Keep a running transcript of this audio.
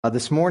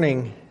This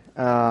morning,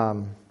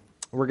 we're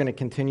going to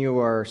continue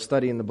our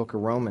study in the book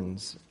of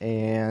Romans.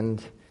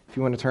 And if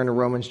you want to turn to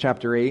Romans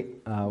chapter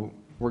 8,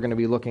 we're going to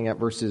be looking at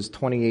verses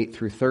 28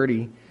 through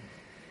 30.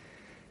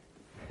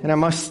 And I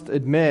must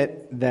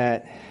admit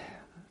that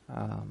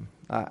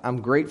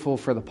I'm grateful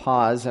for the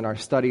pause in our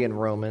study in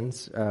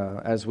Romans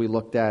as we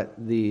looked at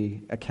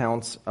the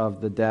accounts of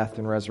the death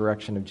and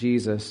resurrection of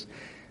Jesus.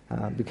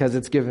 Because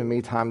it's given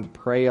me time to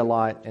pray a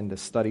lot and to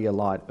study a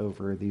lot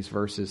over these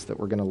verses that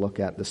we're going to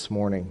look at this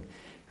morning.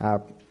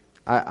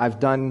 I've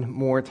done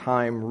more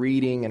time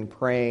reading and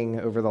praying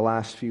over the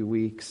last few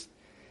weeks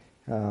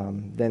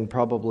than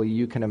probably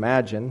you can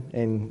imagine,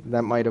 and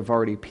that might have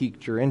already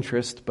piqued your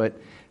interest, but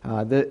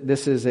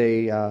this is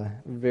a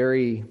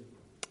very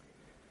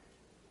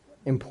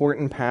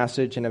important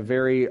passage and a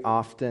very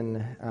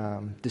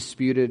often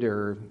disputed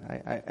or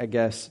I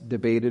guess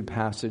debated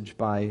passage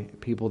by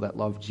people that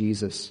love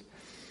Jesus.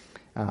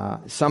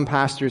 Some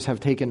pastors have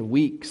taken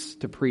weeks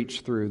to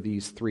preach through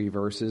these three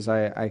verses.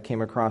 I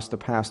came across a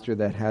pastor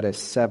that had a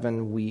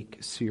 7-week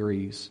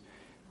series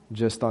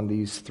just on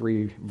these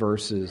three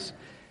verses.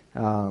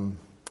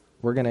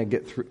 We're going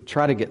to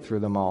try to get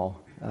through them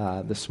all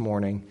this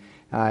morning.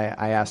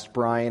 I asked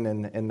Brian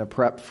in the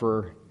prep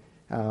for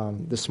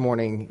this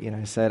morning,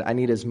 I said, I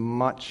need as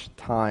much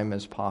time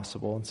as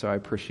possible. And so I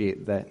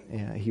appreciate that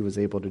he was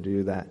able to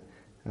do that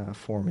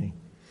for me.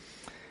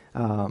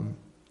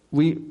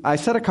 I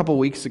said a couple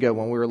weeks ago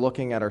when we were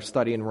looking at our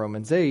study in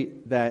Romans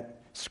 8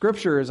 that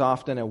Scripture is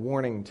often a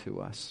warning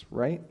to us,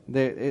 right?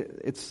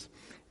 It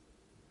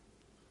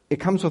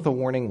comes with a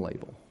warning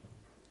label,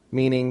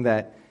 meaning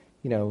that,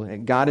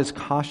 God is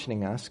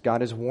cautioning us,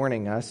 God is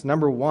warning us,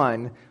 number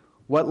one,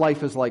 what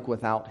life is like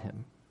without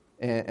Him.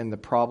 And the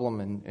problem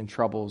and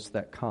troubles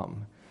that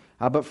come.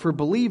 But for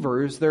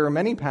believers, there are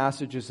many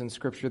passages in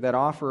Scripture that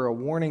offer a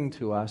warning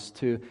to us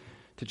to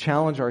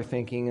challenge our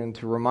thinking and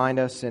to remind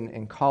us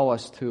and call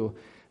us to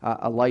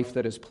a life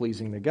that is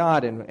pleasing to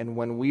God. And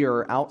when we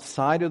are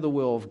outside of the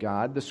will of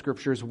God, the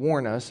Scriptures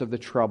warn us of the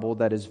trouble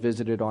that is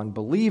visited on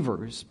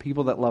believers,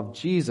 people that love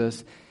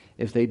Jesus,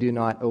 if they do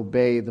not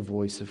obey the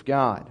voice of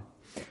God.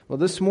 Well,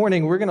 this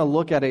morning we're going to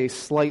look at a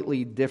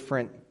slightly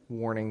different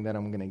warning that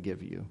I'm going to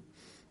give you.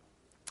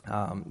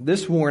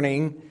 This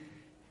warning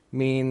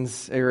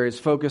is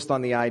focused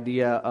on the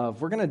idea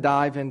of we're going to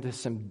dive into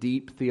some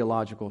deep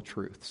theological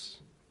truths.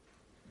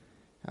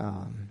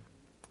 And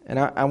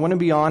I want to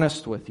be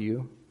honest with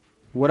you.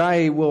 What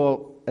I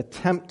will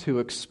attempt to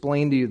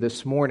explain to you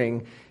this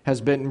morning has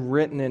been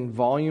written in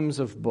volumes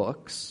of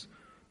books,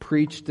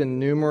 preached in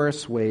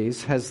numerous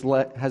ways, has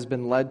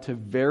been led to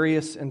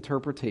various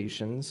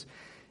interpretations,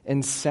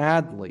 and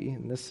sadly,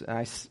 and this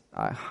I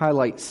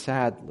highlight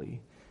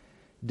sadly,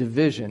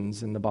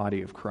 divisions in the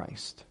body of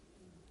Christ.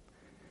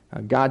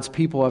 God's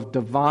people have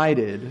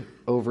divided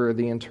over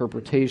the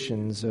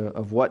interpretations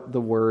of what the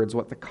words,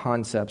 what the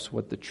concepts,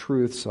 what the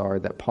truths are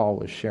that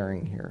Paul is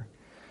sharing here.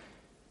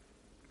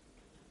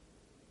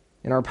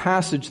 In our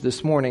passage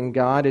this morning,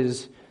 Paul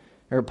is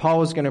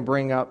going to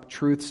bring up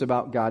truths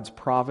about God's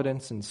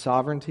providence and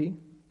sovereignty,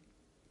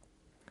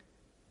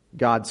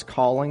 God's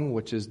calling,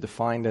 which is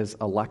defined as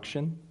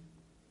election,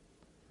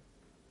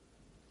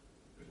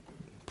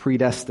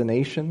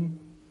 predestination,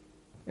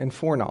 and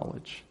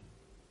foreknowledge.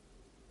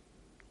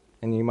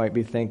 And you might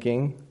be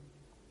thinking,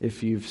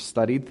 if you've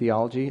studied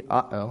theology,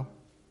 and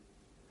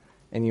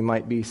you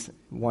might be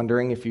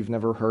wondering if you've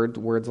never heard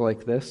words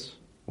like this,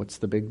 what's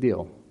the big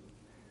deal?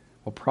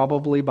 Well,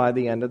 probably by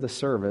the end of the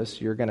service,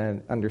 you're going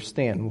to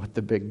understand what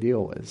the big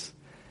deal is.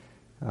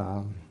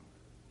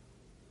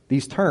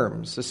 These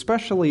terms,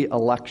 especially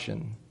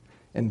election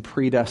and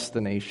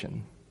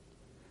predestination,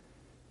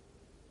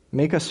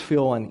 make us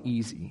feel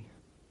uneasy.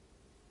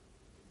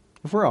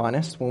 If we're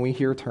honest, when we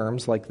hear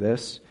terms like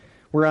this,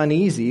 we're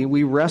uneasy.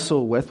 We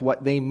wrestle with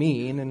what they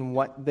mean and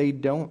what they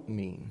don't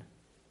mean.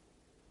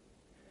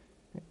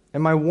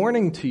 And my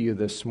warning to you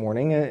this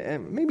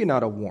morning, maybe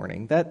not a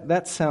warning,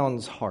 that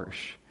sounds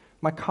harsh.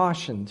 My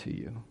caution to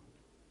you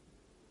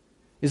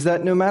is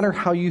that no matter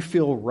how you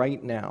feel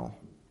right now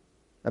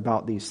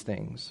about these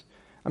things,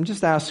 I'm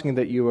just asking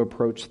that you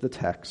approach the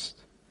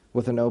text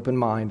with an open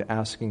mind,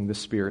 asking the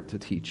Spirit to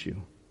teach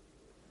you.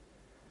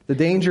 The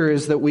danger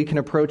is that we can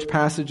approach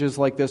passages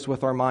like this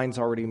with our minds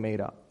already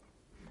made up.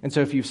 And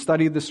so if you've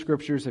studied the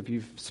Scriptures, if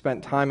you've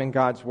spent time in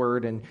God's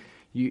Word and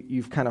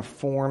you've kind of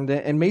formed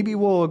it, and maybe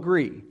we'll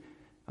agree,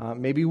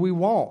 maybe we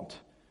won't,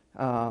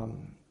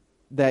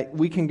 that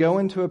we can go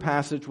into a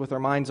passage with our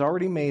minds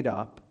already made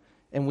up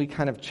and we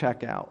kind of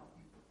check out.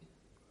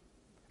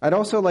 I'd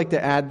also like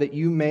to add that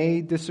you may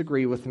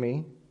disagree with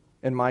me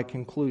in my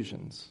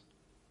conclusions.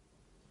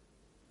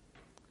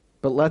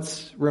 But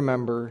let's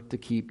remember to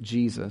keep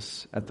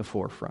Jesus at the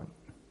forefront.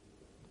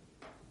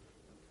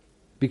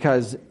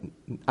 Because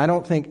I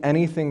don't think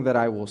anything that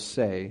I will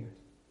say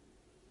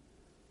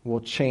will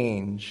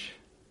change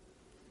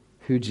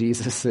who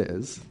Jesus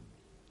is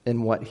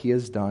and what He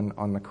has done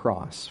on the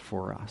cross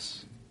for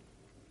us.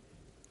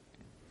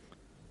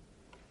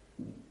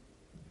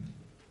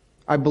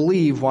 I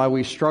believe why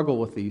we struggle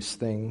with these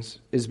things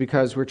is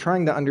because we're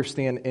trying to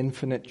understand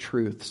infinite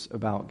truths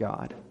about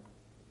God.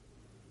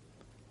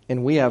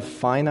 And we have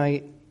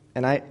finite,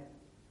 and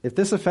if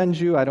this offends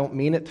you, I don't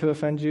mean it to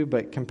offend you,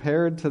 but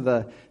compared to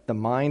the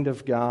mind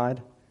of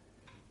God,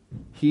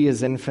 He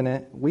is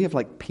infinite. We have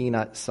like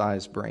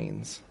peanut-sized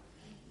brains.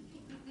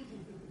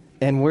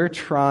 And we're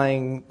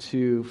trying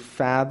to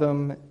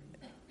fathom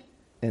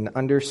and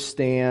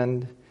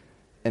understand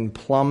and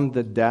plumb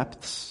the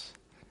depths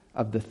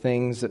of the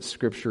things that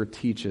Scripture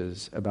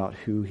teaches about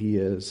who He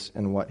is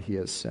and what He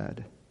has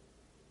said.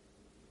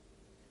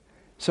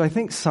 So I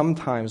think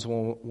sometimes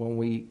when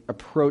we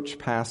approach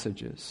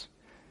passages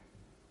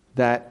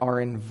that are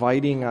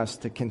inviting us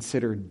to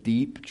consider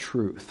deep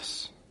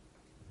truths,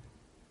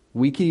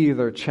 we can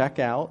either check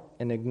out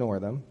and ignore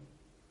them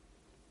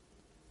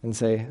and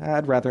say,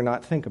 I'd rather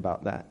not think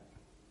about that.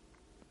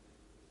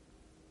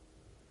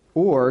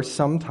 Or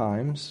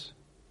sometimes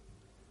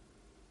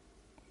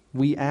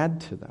we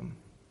add to them.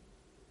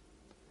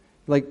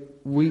 Like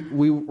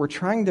we're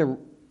trying to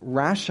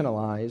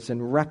rationalize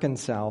and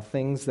reconcile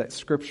things that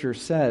Scripture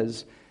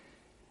says.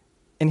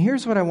 And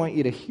here's what I want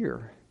you to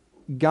hear.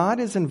 God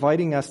is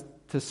inviting us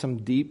to some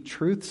deep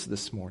truths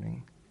this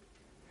morning,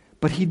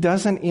 but He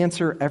doesn't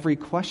answer every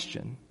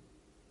question.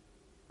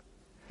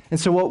 And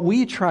so what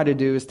we try to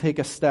do is take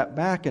a step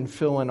back and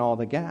fill in all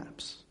the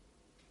gaps.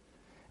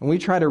 And we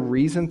try to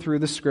reason through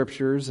the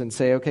Scriptures and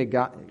say, okay,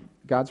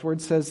 God's Word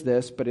says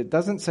this, but it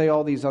doesn't say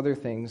all these other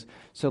things.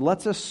 So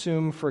let's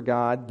assume for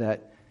God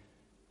that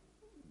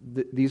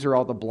these are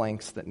all the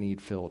blanks that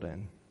need filled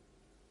in.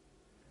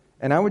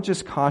 And I would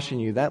just caution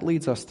you, that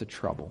leads us to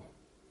trouble.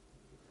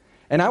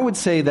 And I would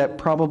say that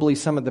probably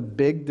some of the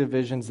big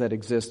divisions that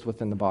exist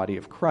within the body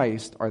of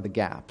Christ are the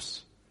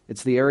gaps.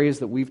 It's the areas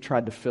that we've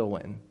tried to fill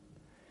in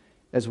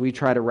as we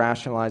try to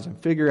rationalize and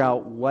figure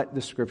out what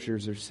the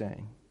Scriptures are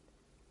saying.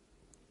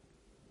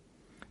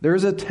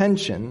 There's a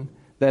tension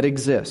that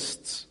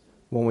exists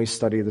when we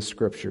study the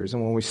Scriptures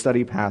and when we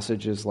study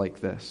passages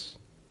like this.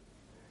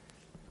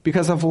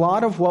 Because a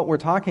lot of what we're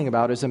talking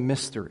about is a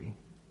mystery.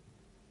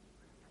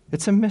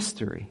 It's a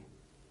mystery.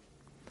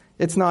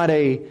 It's not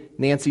a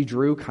Nancy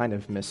Drew kind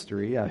of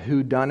mystery, a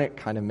whodunit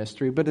kind of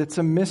mystery, but it's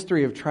a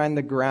mystery of trying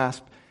to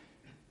grasp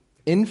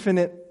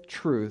infinite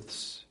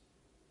truths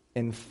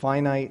in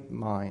finite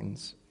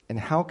minds. And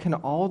how can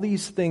all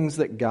these things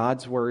that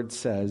God's Word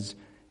says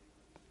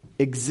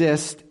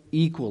exist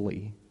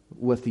equally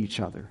with each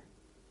other?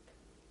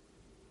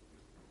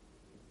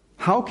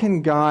 How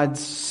can God's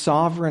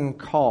sovereign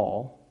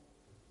call,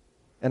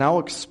 and I'll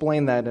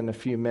explain that in a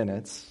few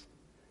minutes,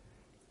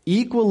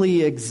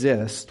 equally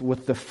exist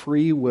with the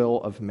free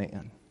will of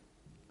man?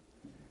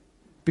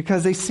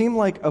 Because they seem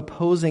like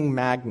opposing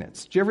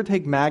magnets. Do you ever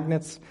take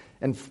magnets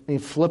and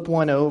flip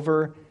one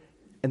over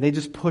and they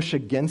just push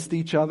against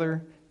each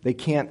other? They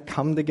can't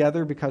come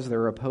together because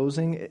they're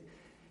opposing.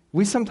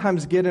 We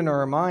sometimes get in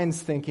our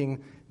minds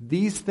thinking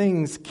these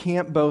things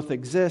can't both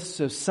exist,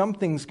 so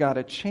something's got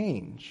to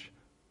change,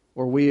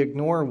 or we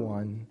ignore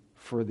one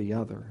for the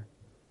other.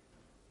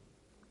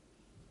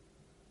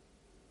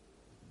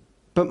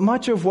 But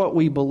much of what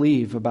we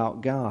believe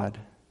about God,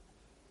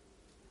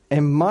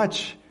 and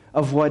much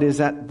of what is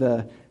at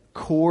the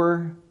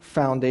core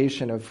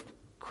foundation of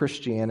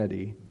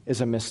Christianity,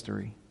 is a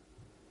mystery.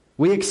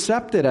 We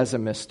accept it as a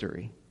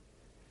mystery.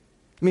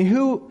 I mean,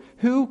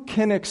 who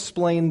can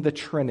explain the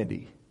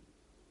Trinity?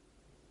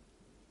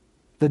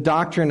 The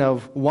doctrine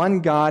of one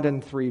God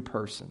in three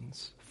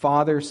persons,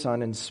 Father,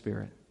 Son, and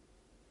Spirit.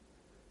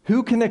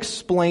 Who can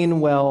explain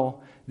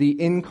well the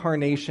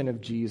incarnation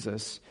of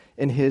Jesus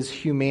in His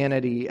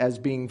humanity as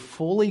being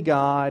fully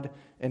God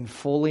and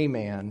fully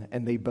man,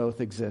 and they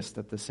both exist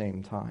at the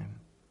same time?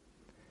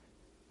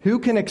 Who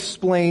can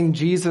explain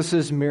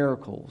Jesus'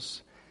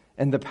 miracles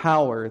and the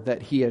power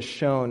that He has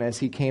shown as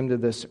He came to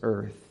this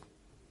earth?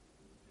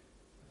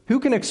 Who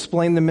can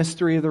explain the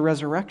mystery of the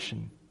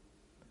resurrection?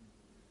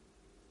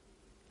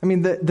 I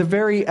mean, the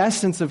very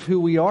essence of who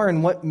we are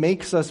and what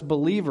makes us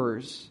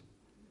believers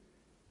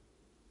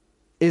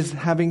is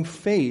having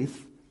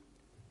faith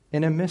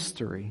in a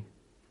mystery.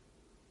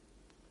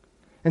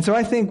 And so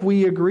I think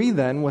we agree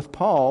then with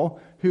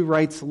Paul, who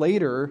writes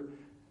later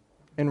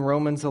in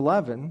Romans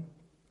 11,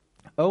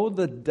 "Oh,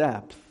 the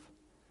depth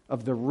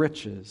of the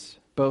riches,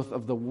 both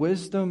of the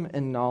wisdom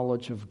and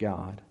knowledge of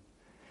God.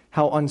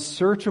 How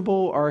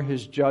unsearchable are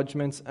His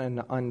judgments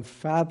and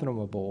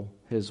unfathomable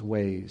His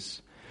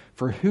ways.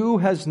 For who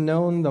has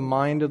known the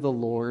mind of the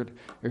Lord,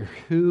 or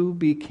who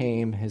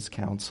became His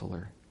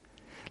counselor?"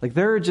 Like,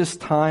 there are just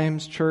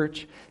times,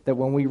 church, that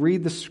when we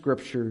read the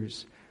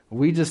Scriptures,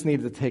 we just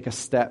need to take a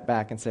step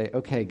back and say,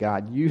 okay,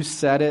 God, you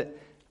said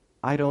it.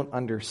 I don't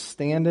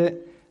understand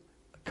it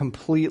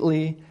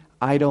completely.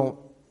 I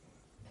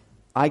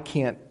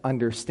can't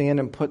understand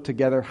and put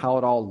together how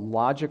it all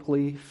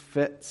logically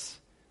fits.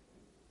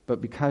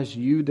 But because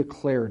you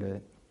declared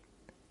it,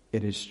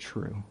 it is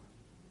true.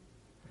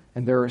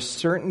 And there are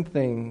certain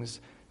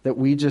things that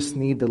we just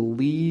need to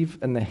leave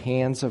in the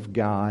hands of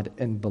God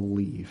and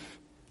believe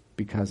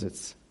because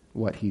it's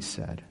what He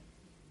said.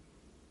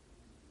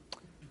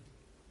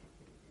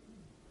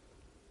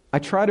 I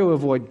try to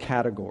avoid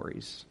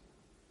categories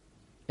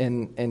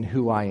in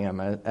who I am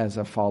as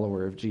a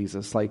follower of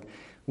Jesus. Like,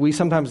 we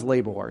sometimes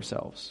label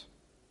ourselves.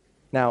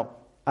 Now,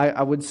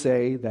 I would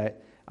say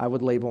that I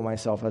would label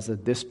myself as a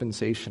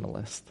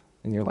dispensationalist.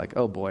 And you're like,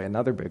 oh boy,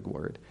 another big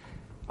word.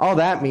 All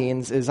that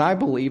means is I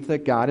believe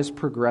that God is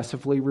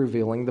progressively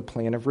revealing the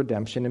plan of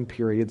redemption in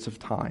periods of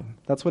time.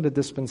 That's what a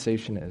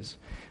dispensation is.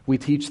 We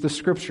teach the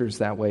scriptures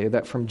that way,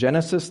 that from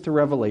Genesis to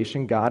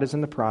Revelation, God is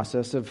in the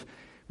process of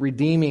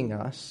redeeming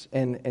us,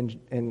 and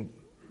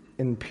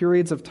in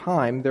periods of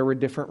time, there were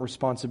different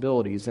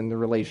responsibilities in the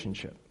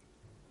relationship.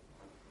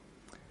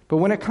 But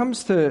when it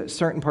comes to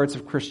certain parts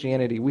of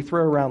Christianity, we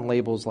throw around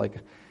labels like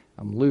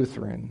I'm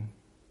Lutheran,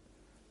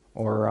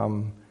 or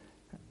I'm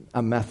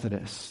a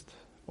Methodist,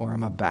 or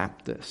I'm a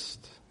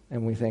Baptist.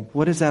 And we think,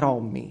 what does that all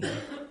mean?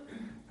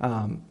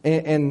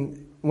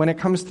 And when it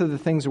comes to the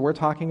things that we're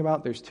talking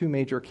about, there's two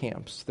major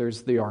camps.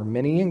 There's the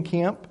Arminian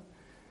camp,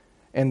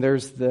 and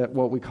there's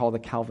what we call the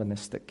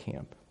Calvinistic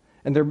camp.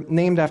 And they're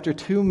named after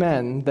two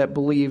men that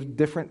believed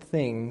different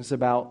things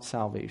about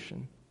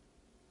salvation.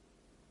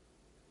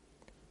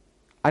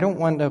 I don't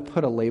want to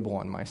put a label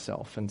on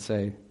myself and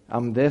say,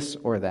 I'm this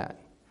or that.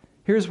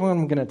 Here's what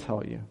I'm going to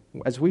tell you.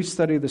 As we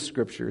study the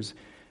scriptures,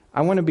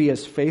 I want to be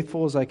as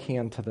faithful as I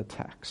can to the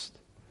text.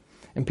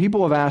 And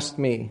people have asked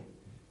me,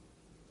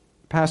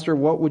 Pastor,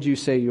 what would you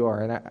say you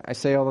are? And I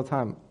say all the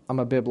time, I'm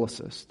a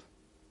biblicist.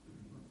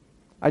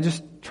 I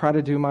just try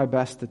to do my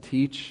best to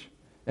teach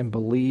and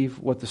believe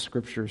what the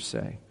scriptures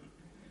say.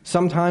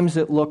 Sometimes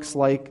it looks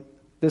like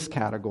this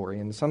category,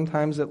 and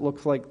sometimes it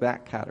looks like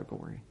that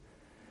category.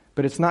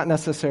 But it's not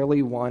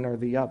necessarily one or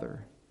the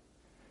other.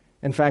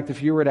 In fact,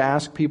 if you were to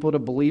ask people to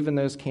believe in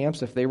those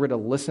camps, if they were to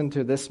listen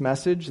to this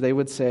message, they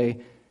would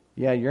say,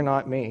 yeah, you're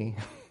not me.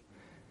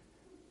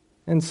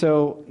 And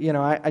so,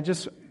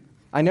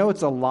 I know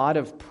it's a lot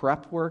of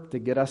prep work to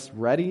get us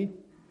ready,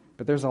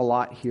 but there's a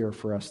lot here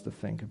for us to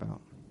think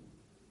about.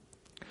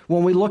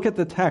 When we look at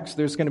the text,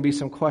 there's going to be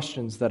some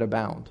questions that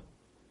abound.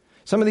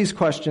 Some of these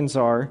questions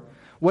are,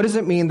 what does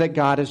it mean that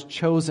God has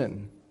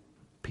chosen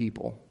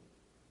people?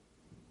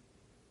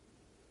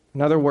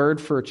 Another word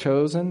for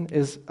chosen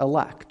is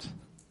elect.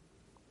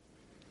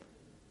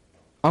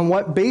 On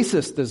what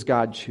basis does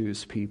God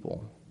choose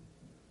people?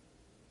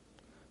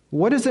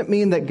 What does it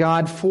mean that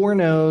God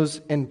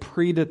foreknows and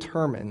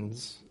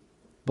predetermines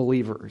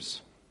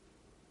believers?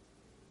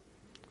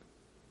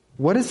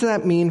 What does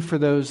that mean for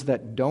those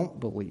that don't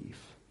believe?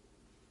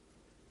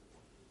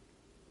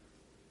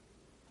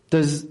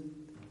 Does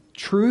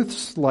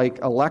truths like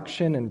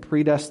election and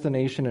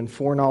predestination and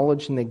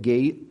foreknowledge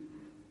negate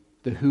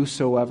the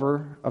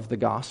whosoever of the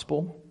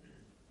gospel?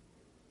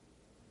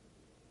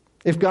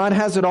 If God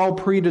has it all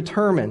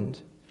predetermined,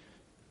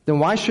 then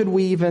why should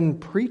we even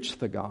preach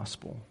the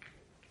gospel?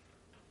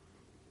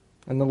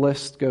 And the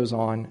list goes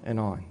on and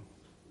on.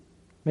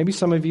 Maybe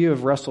some of you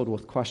have wrestled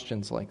with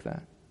questions like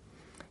that.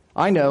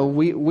 I know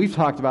we've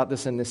talked about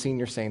this in the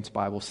Senior Saints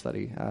Bible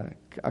study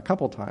a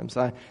couple times.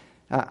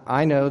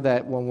 I know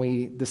that when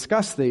we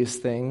discuss these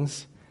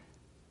things,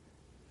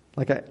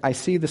 like I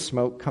see the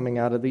smoke coming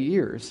out of the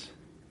ears.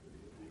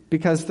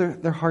 Because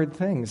they're hard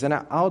things. And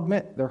I'll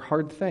admit, they're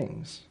hard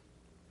things.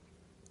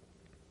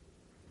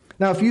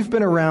 Now, if you've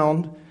been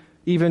around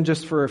even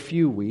just for a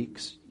few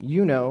weeks,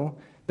 you know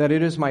that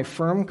it is my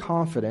firm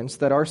confidence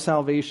that our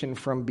salvation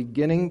from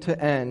beginning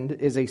to end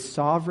is a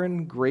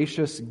sovereign,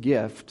 gracious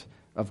gift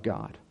of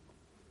God.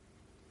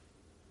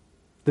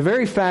 The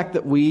very fact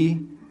that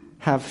we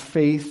have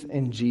faith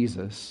in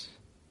Jesus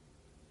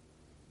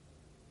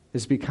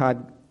is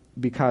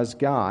because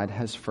God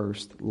has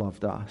first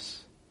loved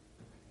us.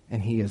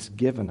 And He has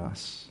given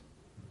us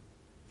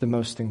the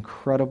most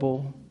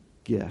incredible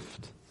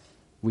gift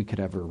we could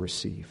ever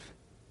receive.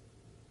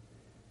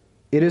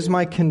 It is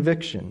my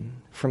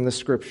conviction from the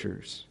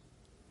Scriptures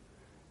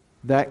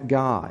that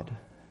God,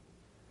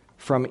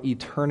 from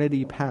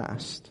eternity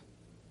past,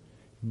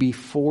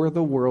 before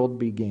the world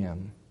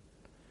began,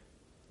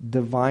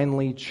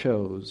 divinely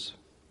chose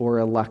or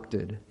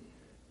elected,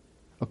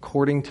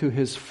 according to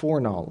His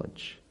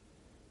foreknowledge,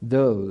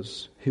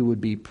 those who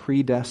would be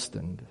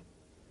predestined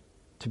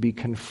to be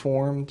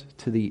conformed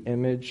to the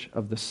image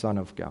of the Son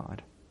of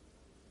God.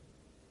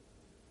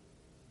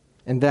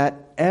 And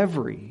that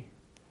every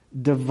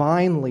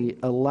divinely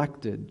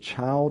elected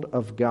child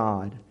of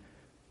God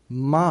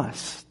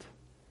must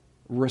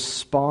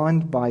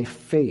respond by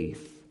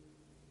faith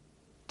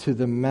to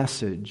the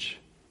message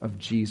of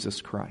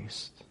Jesus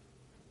Christ.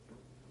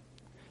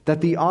 That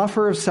the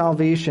offer of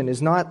salvation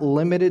is not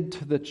limited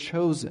to the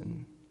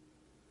chosen,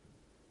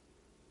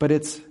 but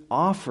it's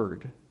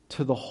offered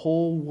to the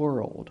whole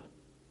world.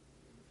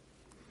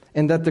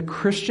 And that the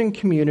Christian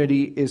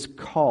community is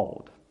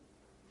called,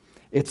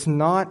 it's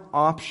not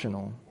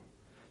optional,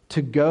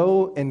 to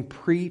go and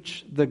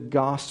preach the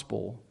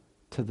gospel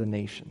to the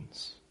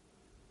nations.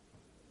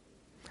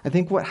 I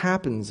think what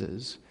happens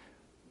is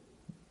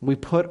we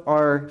put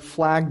our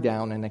flag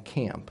down in a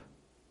camp.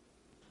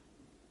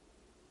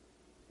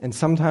 And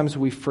sometimes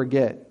we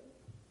forget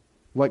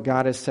what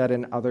God has said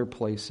in other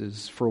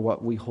places for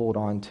what we hold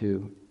on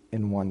to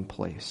in one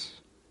place.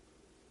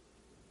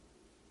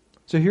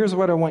 So here's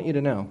what I want you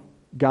to know.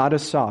 God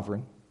is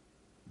sovereign,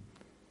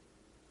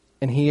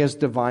 and He has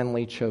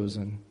divinely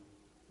chosen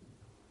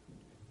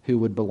who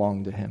would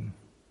belong to Him.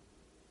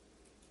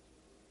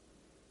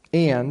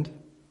 And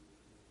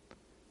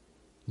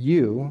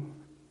you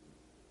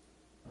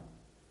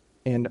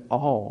and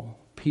all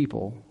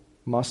people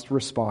must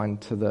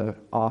respond to the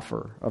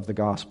offer of the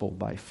gospel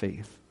by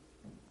faith.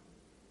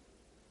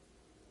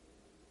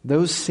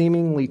 Those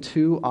seemingly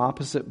two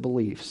opposite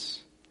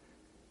beliefs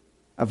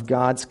of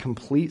God's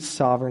complete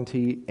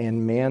sovereignty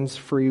and man's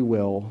free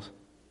will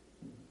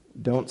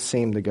don't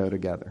seem to go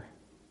together.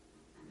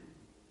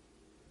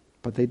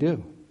 But they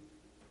do.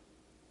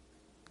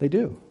 They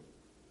do.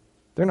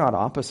 They're not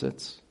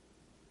opposites.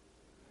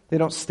 They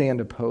don't stand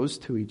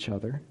opposed to each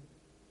other.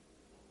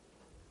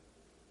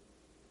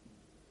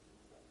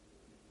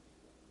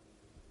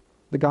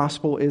 The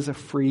gospel is a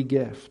free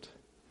gift,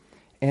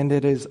 and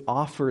it is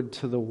offered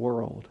to the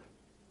world.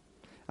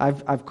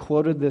 I've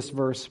quoted this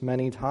verse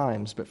many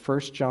times, but 1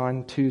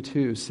 John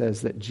 2:2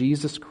 says that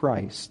Jesus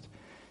Christ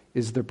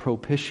is the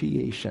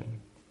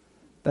propitiation.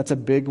 That's a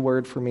big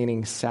word for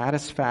meaning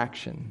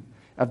satisfaction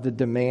of the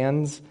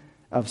demands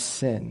of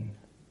sin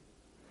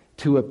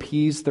to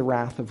appease the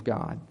wrath of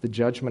God, the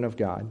judgment of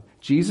God.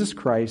 Jesus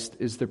Christ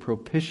is the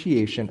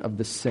propitiation of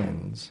the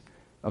sins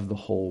of the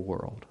whole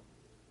world.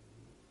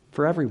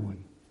 For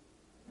everyone.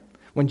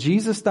 When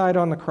Jesus died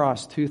on the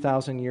cross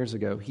 2,000 years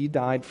ago, He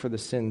died for the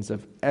sins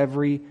of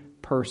every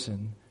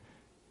person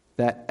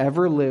that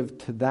ever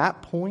lived to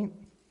that point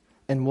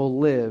and will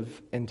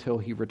live until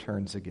He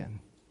returns again.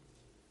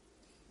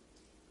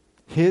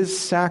 His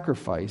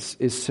sacrifice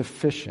is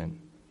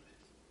sufficient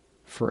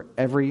for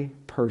every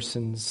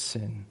person's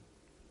sin.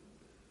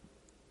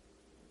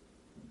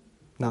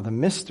 Now, the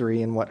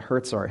mystery and what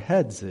hurts our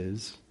heads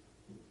is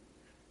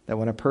that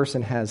when a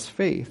person has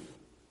faith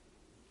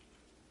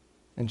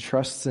and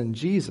trusts in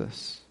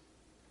Jesus,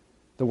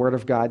 the Word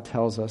of God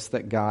tells us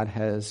that God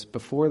has,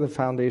 before the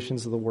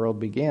foundations of the world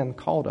began,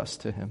 called us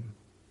to Him.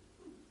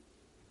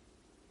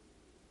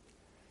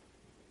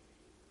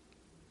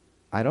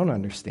 I don't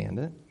understand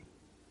it,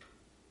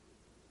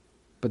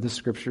 but the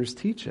Scriptures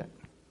teach it.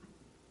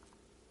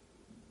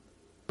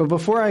 But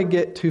before I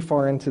get too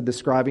far into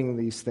describing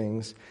these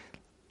things,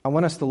 I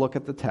want us to look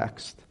at the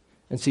text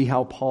and see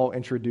how Paul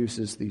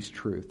introduces these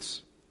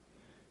truths.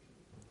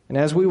 And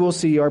as we will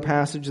see, our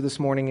passage this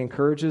morning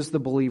encourages the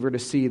believer to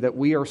see that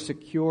we are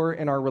secure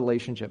in our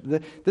relationship.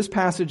 This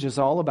passage is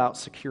all about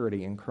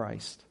security in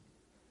Christ.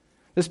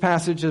 This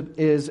passage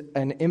is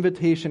an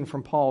invitation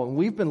from Paul, and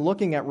we've been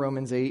looking at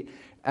Romans 8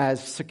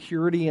 as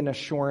security and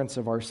assurance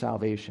of our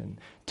salvation,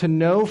 to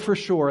know for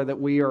sure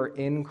that we are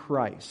in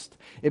Christ.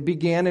 It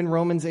began in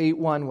Romans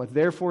 8:1 with,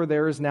 "Therefore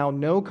there is now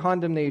no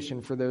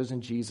condemnation for those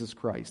in Jesus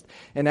Christ."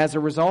 And as a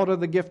result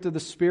of the gift of the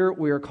Spirit,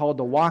 we are called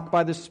to walk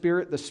by the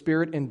Spirit. The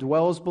Spirit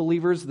indwells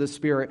believers. The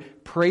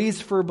Spirit prays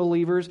for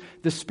believers.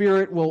 The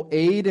Spirit will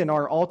aid in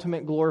our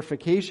ultimate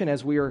glorification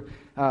as we are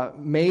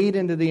made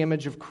into the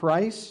image of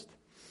Christ.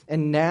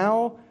 And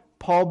now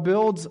Paul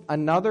builds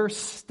another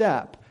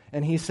step,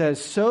 and he says,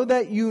 so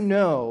that you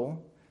know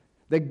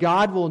that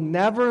God will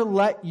never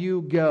let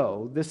you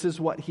go, this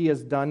is what He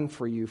has done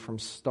for you from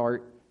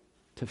start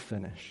to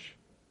finish.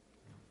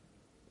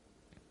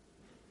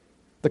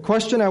 The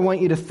question I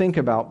want you to think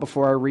about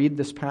before I read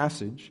this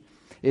passage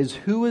is,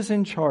 who is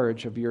in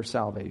charge of your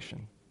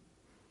salvation?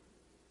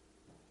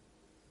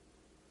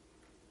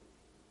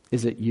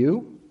 Is it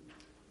you?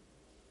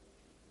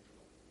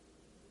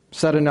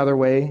 Said another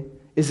way,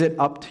 is it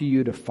up to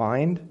you to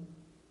find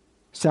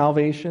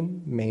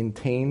salvation,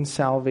 maintain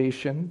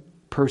salvation,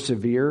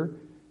 persevere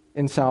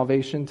in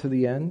salvation to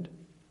the end?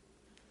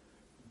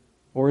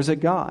 Or is it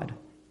God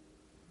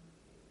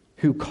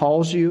who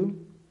calls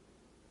you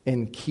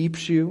and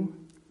keeps you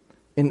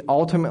and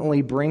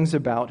ultimately brings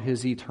about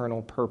His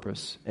eternal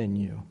purpose in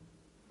you?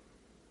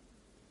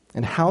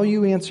 And how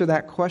you answer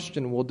that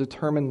question will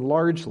determine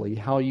largely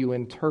how you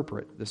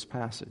interpret this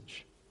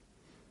passage.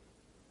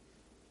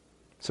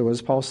 So what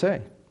does Paul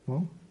say?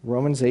 Well,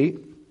 Romans 8,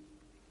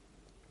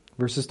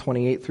 verses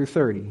 28 through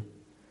 30.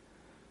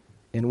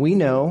 And we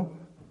know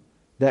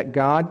that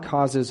God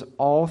causes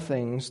all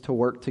things to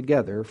work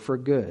together for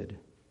good,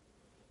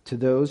 to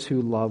those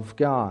who love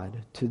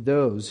God, to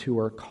those who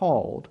are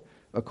called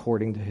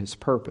according to His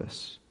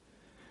purpose.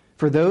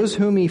 For those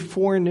whom He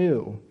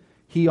foreknew,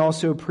 He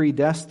also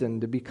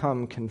predestined to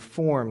become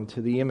conformed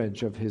to the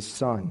image of His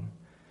Son,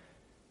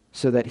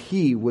 so that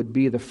He would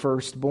be the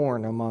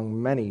firstborn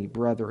among many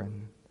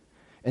brethren.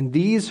 And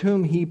these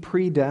whom He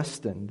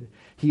predestined,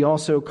 He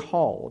also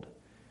called.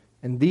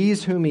 And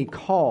these whom He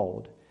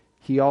called,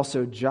 He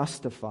also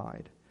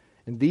justified.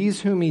 And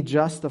these whom He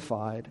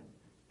justified,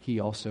 He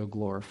also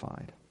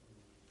glorified.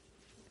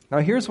 Now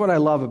here's what I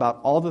love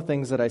about all the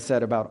things that I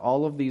said about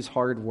all of these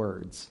hard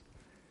words.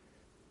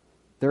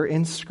 They're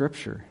in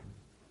Scripture.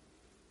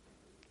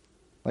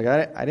 Like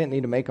I didn't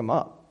need to make them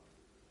up.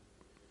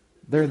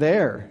 They're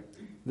there.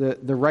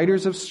 The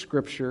writers of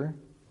Scripture,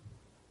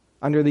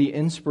 under the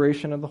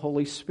inspiration of the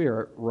Holy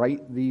Spirit,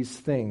 write these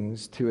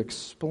things to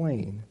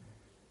explain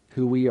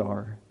who we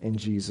are in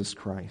Jesus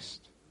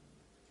Christ.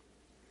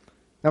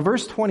 Now,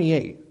 verse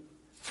 28,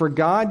 for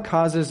God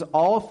causes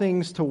all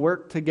things to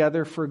work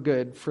together for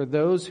good for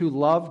those who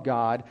love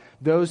God,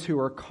 those who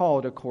are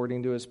called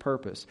according to his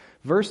purpose.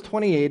 Verse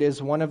 28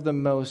 is one of the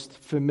most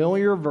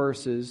familiar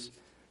verses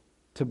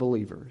to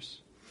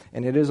believers,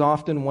 and it is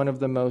often one of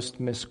the most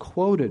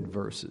misquoted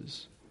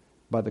verses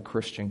by the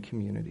Christian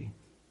community.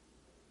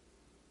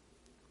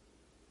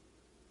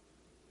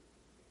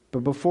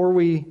 But before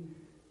we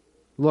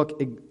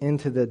look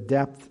into the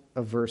depth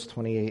of verse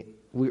 28,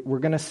 we're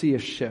going to see a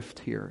shift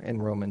here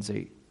in Romans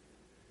 8.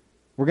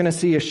 We're going to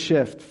see a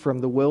shift from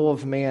the will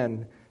of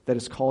man that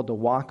is called to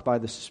walk by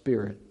the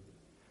Spirit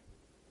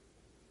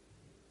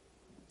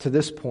to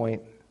this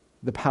point,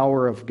 the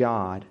power of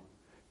God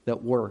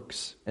that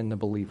works in the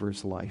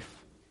believer's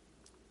life.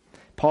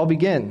 Paul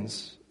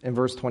begins in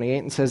verse 28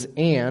 and says,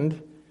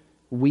 and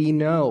we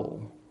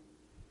know.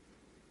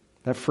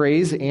 That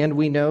phrase, and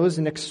we know, is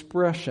an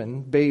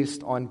expression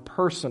based on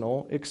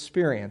personal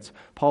experience.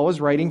 Paul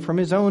is writing from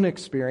his own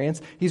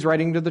experience. He's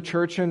writing to the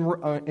church in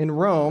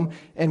Rome,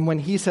 and when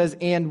he says,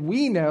 and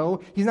we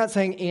know, he's not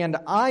saying, and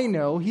I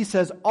know. He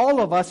says,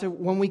 all of us,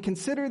 when we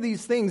consider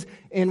these things,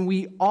 and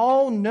we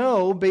all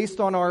know, based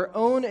on our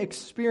own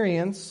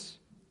experience,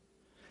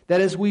 that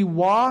as we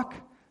walk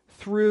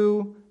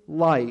through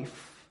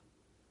life,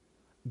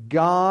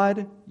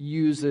 God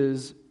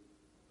uses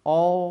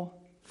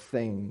all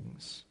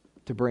things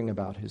to bring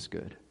about his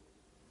good.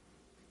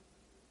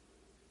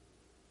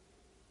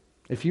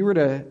 If you were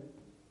to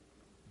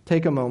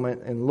take a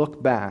moment and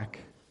look back,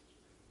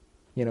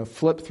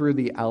 flip through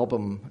the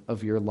album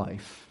of your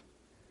life,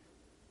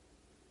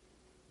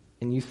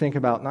 and you think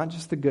about not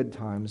just the good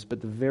times,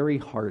 but the very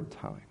hard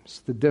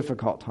times, the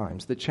difficult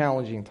times, the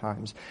challenging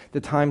times,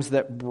 the times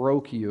that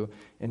broke you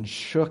and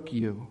shook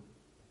you.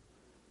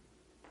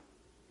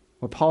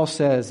 What Paul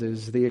says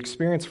is the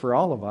experience for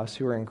all of us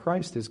who are in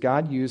Christ is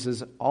God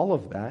uses all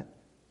of that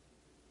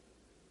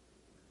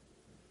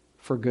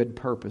for good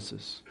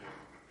purposes.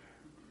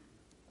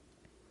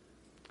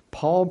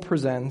 Paul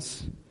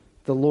presents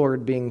the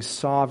Lord being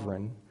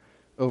sovereign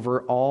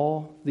over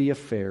all the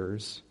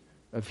affairs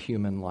of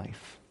human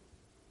life.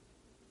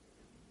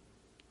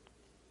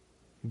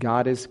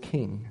 God is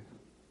king.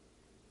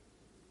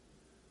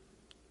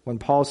 When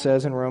Paul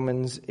says in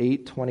Romans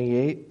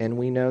 8:28, and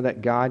we know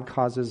that God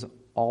causes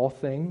all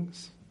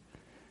things,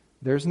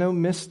 there's no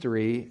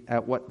mystery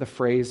at what the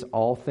phrase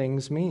all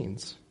things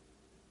means.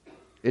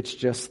 It's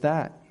just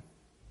that.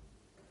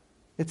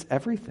 It's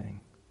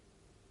everything.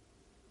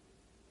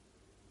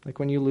 Like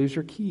when you lose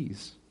your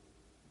keys,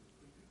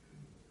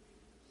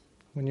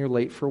 when you're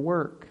late for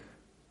work,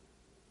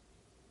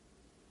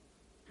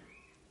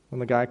 when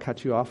the guy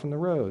cuts you off on the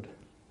road,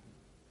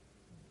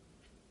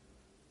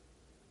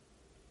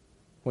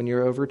 when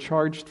you're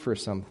overcharged for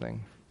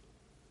something,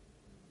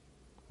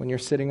 when you're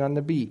sitting on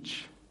the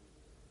beach,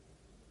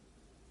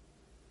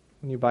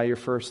 when you buy your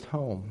first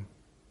home,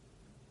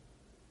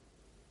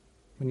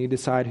 when you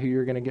decide who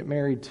you're going to get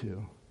married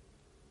to,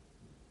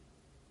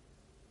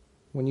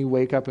 when you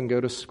wake up and go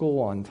to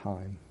school on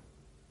time,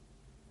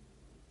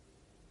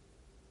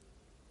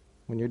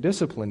 when you're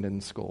disciplined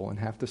in school and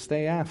have to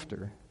stay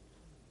after,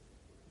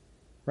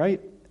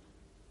 right?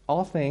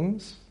 All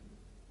things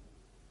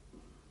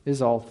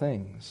is all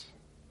things.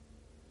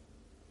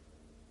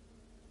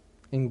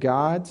 In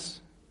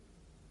God's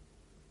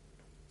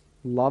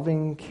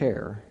loving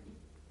care,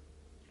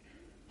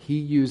 he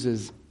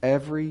uses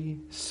every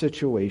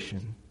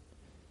situation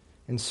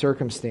and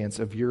circumstance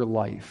of your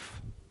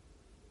life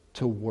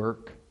to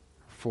work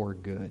for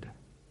good.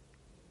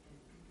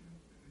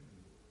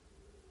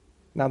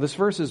 Now, this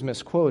verse is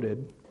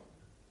misquoted,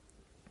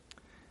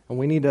 and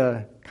we need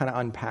to kind of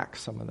unpack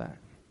some of that.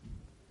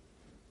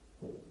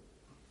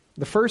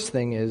 The first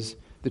thing is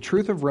the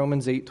truth of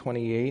Romans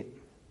 8:28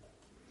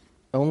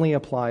 only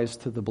applies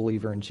to the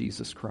believer in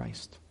Jesus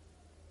Christ.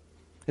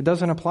 It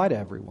doesn't apply to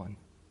everyone.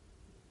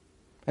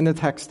 And the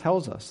text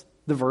tells us,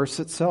 the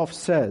verse itself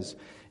says,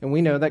 and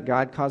we know that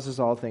God causes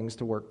all things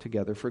to work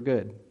together for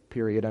good.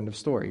 Period, end of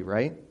story,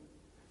 right?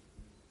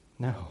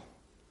 No,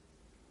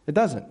 it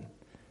doesn't.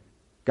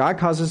 God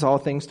causes all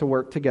things to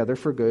work together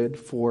for good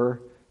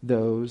for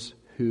those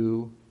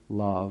who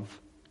love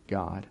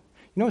God.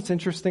 You know what's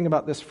interesting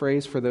about this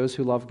phrase, for those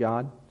who love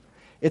God?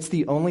 It's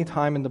the only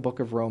time in the book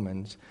of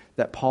Romans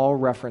that Paul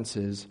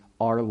references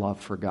our love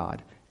for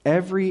God.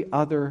 Every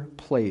other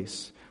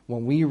place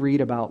when we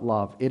read about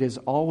love, it is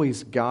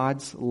always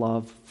God's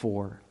love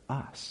for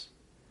us.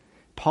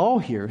 Paul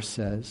here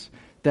says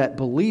that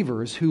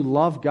believers who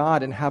love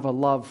God and have a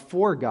love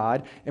for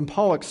God, and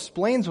Paul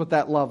explains what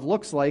that love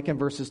looks like in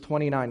verses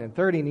 29 and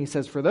 30, and he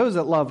says, for those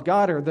that love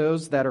God are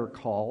those that are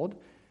called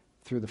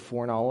through the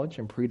foreknowledge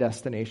and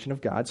predestination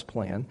of God's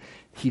plan.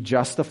 He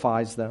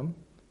justifies them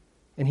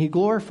and he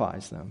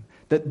glorifies them.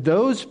 That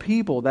those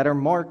people that are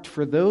marked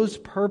for those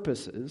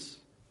purposes,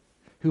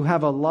 who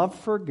have a love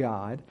for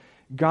God,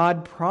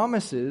 God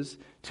promises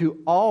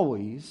to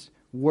always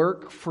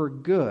work for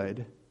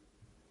good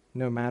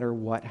no matter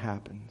what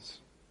happens.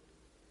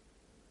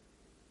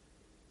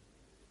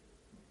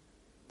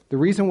 The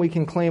reason we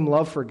can claim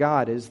love for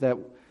God is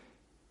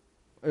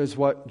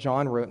what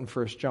John wrote in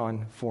 1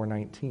 John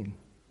 4:19.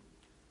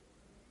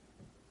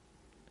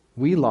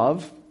 We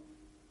love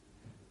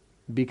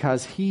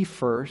because he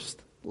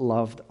first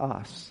loved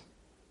us.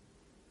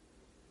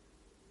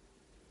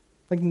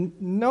 Like,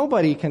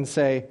 nobody can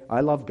say,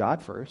 I love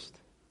God first.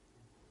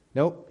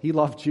 Nope, he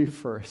loved you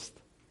first.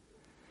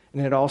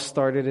 And it all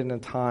started in a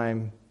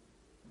time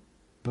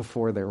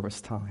before there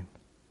was time.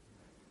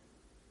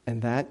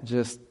 And that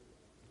just,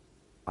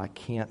 I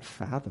can't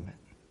fathom it.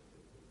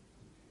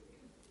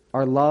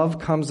 Our love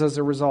comes as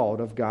a result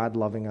of God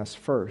loving us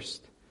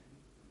first.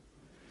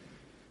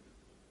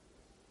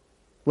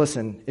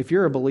 Listen, if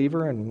you're a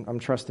believer, and I'm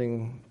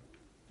trusting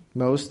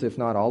most, if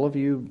not all of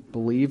you,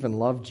 believe and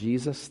love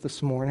Jesus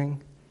this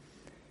morning,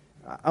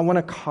 I want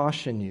to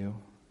caution you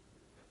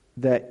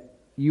that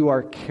you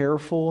are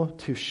careful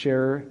to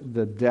share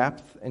the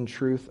depth and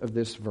truth of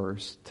this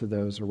verse to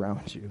those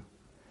around you,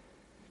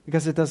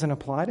 because it doesn't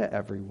apply to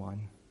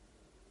everyone.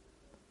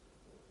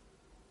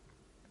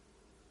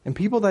 And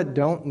people that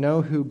don't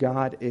know who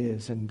God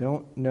is and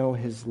don't know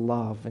his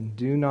love and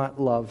do not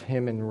love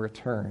him in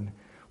return,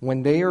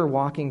 when they are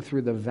walking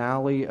through the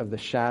valley of the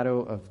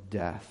shadow of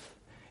death,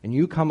 and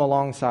you come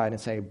alongside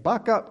and say,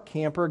 buck up,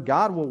 camper,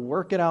 God will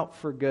work it out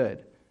for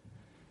good,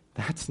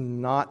 that's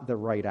not the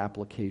right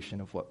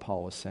application of what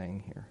Paul is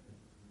saying here.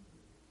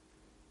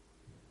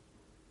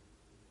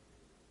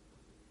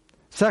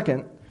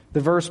 Second, the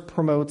verse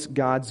promotes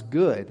God's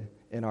good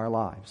in our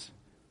lives.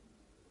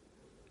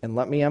 And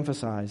let me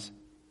emphasize,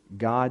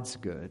 God's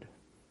good,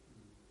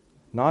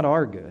 not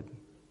our good,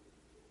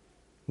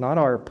 not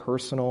our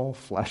personal,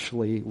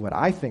 fleshly, what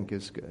I think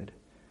is good.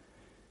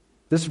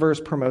 This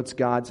verse promotes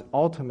God's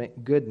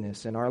ultimate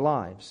goodness in our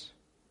lives.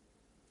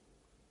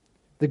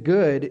 The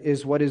good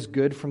is what is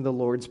good from the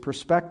Lord's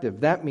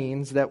perspective. That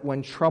means that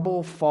when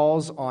trouble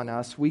falls on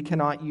us, we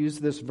cannot use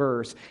this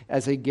verse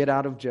as a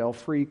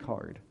get-out-of-jail-free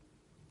card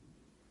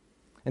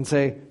and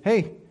say,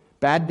 hey,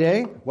 bad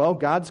day? Well,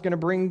 God's going to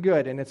bring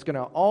good, and it's going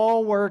to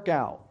all work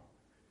out.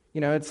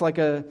 You know, it's like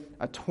a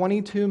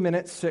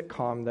 22-minute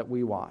sitcom that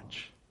we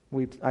watch.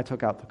 I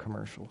took out the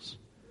commercials.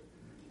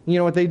 You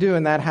know what they do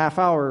in that half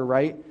hour,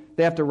 right?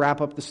 They have to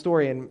wrap up the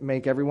story and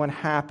make everyone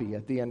happy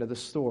at the end of the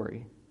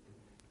story.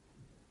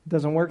 It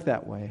doesn't work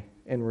that way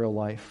in real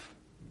life.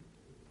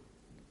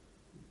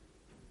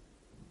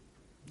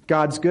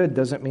 God's good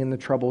doesn't mean the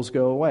troubles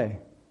go away.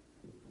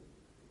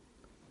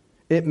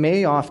 It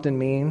may often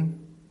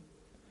mean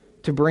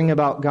to bring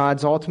about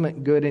God's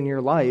ultimate good in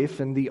your life,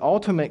 and the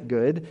ultimate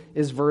good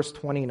is verse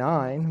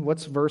 29.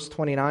 What's verse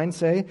 29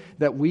 say?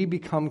 That we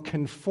become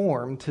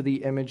conformed to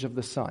the image of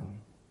the Son.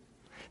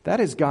 That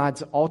is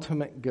God's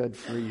ultimate good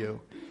for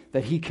you,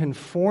 that he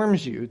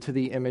conforms you to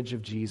the image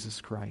of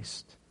Jesus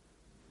Christ.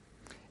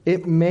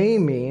 It may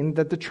mean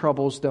that the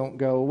troubles don't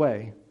go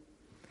away.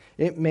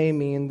 It may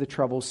mean the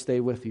troubles stay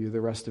with you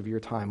the rest of your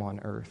time on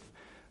earth.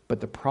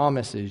 But the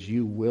promise is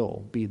you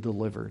will be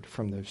delivered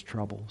from those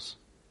troubles.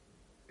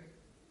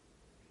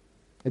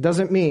 It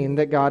doesn't mean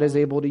that God is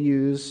able to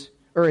use,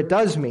 or it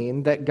does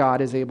mean that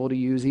God is able to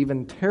use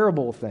even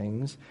terrible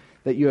things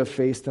that you have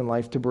faced in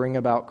life to bring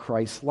about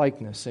Christ's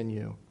likeness in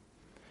you.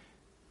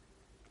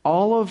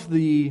 All of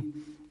the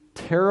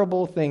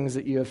terrible things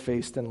that you have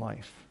faced in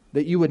life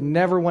that you would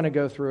never want to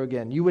go through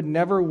again, you would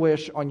never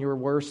wish on your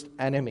worst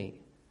enemy,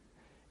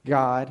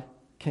 God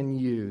can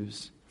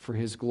use for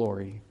his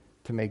glory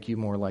to make you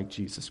more like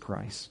Jesus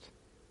Christ.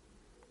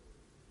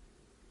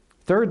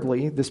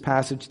 Thirdly, this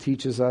passage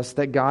teaches us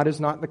that God is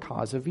not the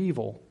cause of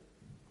evil.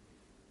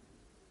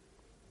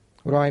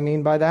 What do I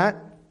mean by that?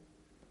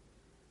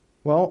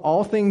 Well,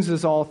 all things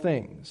is all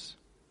things.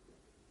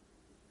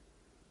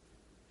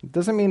 It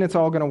doesn't mean it's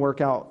all going to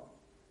work out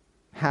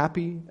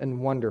happy and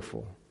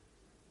wonderful.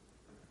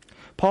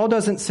 Paul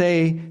doesn't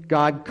say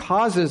God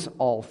causes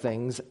all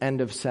things,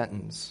 end of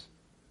sentence.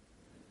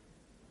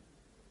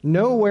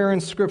 Nowhere in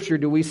Scripture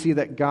do we see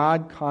that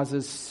God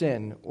causes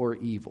sin or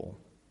evil.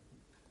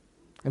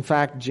 In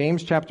fact,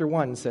 James chapter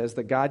 1 says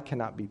that God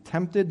cannot be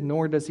tempted,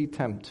 nor does he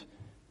tempt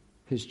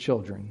his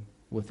children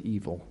with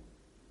evil.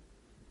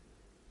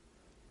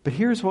 But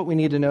here's what we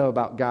need to know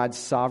about God's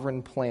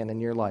sovereign plan in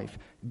your life.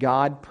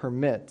 God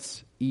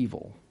permits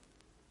evil.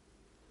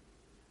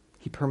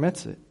 He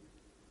permits it.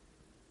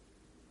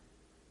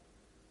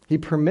 He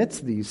permits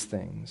these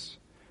things,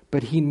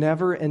 but he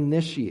never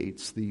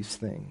initiates these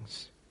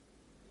things.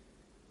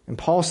 And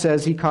Paul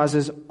says he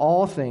causes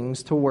all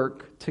things to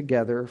work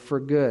together for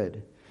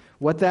good.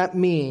 What that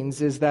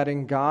means is that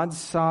in God's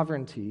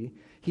sovereignty,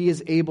 he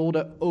is able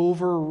to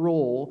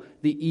overrule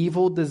the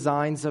evil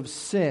designs of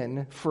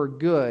sin for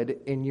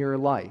good in your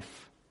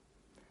life.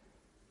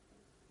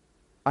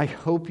 I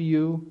hope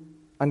you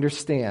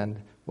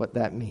understand what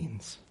that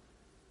means.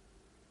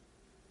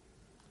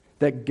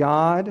 That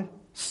God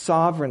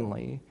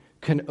sovereignly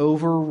can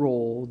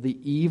overrule the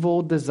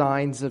evil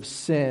designs of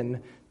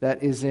sin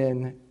that is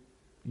in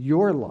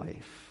your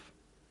life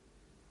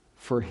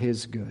for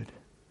His good.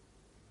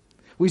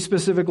 We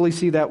specifically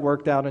see that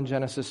worked out in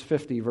Genesis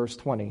 50, verse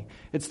 20.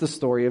 It's the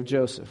story of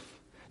Joseph.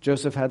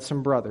 Joseph had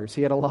some brothers.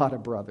 He had a lot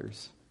of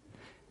brothers.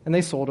 And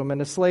they sold him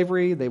into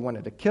slavery. They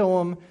wanted to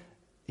kill him.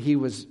 He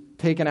was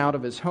taken out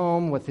of his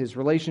home with his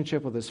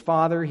relationship with his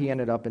father. He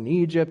ended up in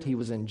Egypt. He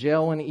was in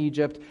jail in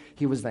Egypt.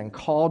 He was then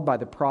called by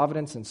the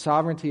providence and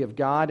sovereignty of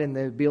God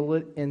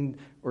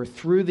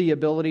through the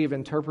ability of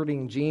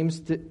interpreting dreams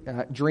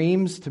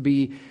to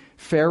be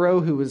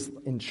Pharaoh, who was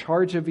in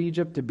charge of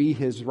Egypt, to be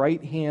his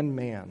right-hand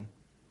man.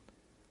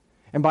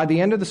 And by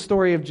the end of the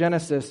story of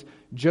Genesis,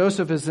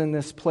 Joseph is in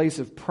this place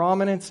of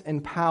prominence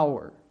and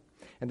power.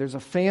 And there's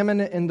a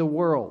famine in the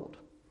world.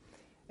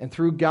 And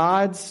through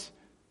God's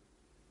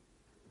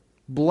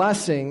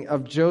blessing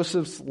of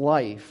Joseph's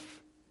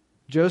life,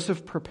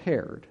 Joseph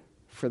prepared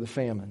for the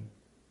famine.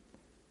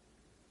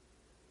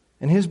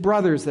 And his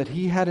brothers that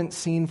he hadn't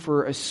seen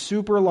for a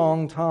super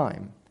long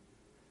time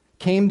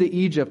came to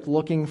Egypt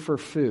looking for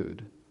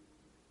food.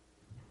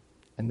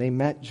 And they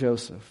met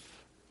Joseph.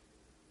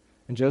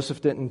 And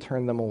Joseph didn't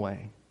turn them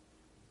away.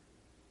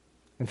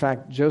 In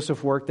fact,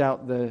 Joseph worked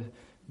out the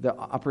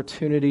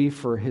opportunity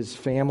for his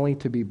family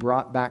to be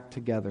brought back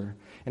together.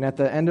 And at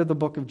the end of the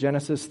book of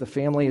Genesis, the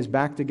family is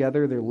back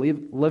together. They're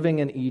living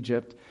in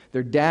Egypt.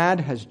 Their dad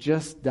has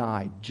just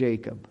died,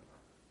 Jacob.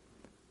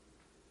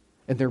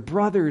 And their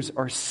brothers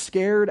are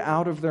scared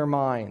out of their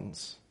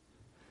minds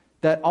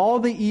that all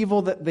the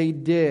evil that they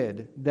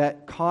did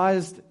that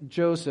caused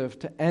Joseph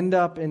to end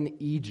up in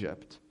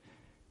Egypt,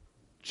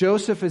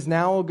 Joseph is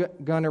now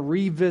going to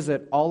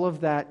revisit all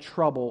of that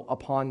trouble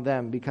upon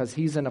them because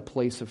he's in a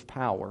place of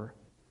power.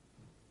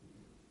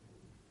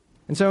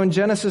 And so in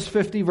Genesis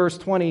 50, verse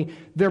 20,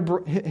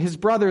 his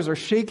brothers are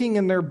shaking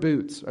in their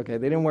boots. Okay,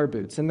 they didn't wear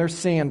boots. In their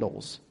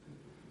sandals.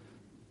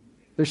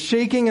 They're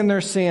shaking in their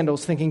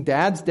sandals thinking,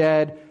 Dad's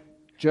dead.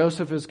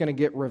 Joseph is going to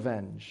get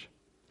revenge.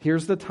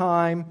 Here's the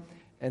time.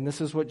 And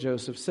this is what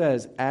Joseph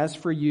says. As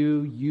for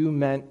you, you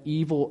meant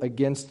evil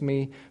against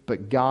me,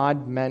 but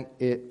God meant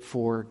it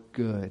for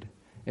good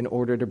in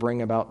order to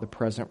bring about the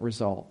present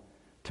result,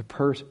 to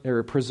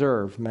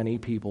preserve many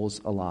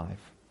peoples alive.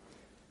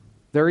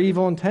 Their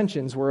evil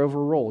intentions were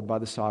overruled by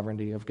the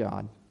sovereignty of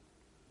God.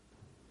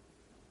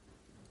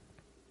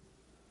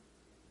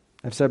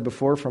 I've said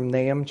before from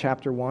Nahum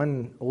chapter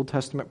 1, Old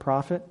Testament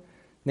prophet,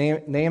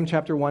 Nahum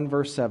chapter 1,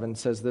 verse 7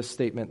 says this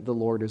statement, the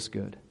Lord is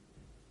good.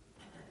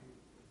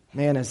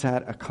 Man, is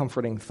that a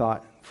comforting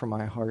thought for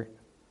my heart?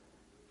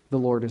 The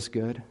Lord is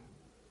good.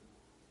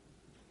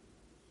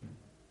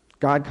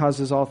 God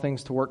causes all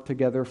things to work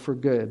together for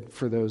good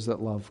for those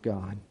that love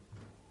God.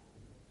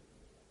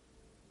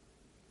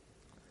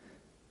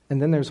 And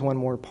then there's one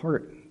more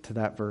part to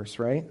that verse,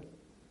 right?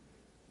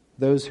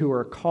 Those who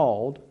are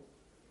called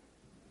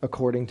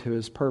according to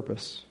His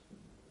purpose.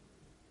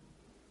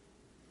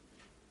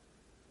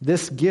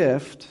 This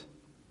gift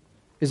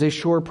is a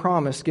sure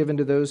promise given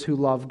to those who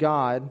love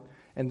God,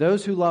 and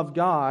those who love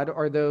God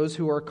are those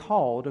who are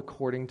called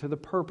according to the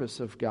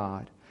purpose of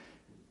God.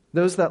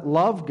 Those that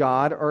love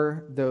God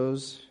are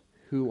those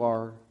who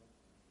are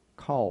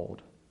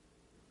called.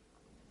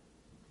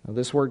 Now,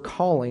 this word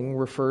calling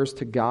refers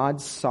to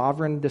God's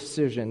sovereign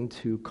decision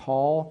to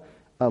call,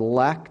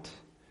 elect,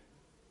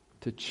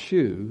 to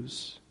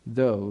choose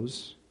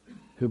those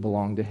who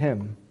belong to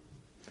Him.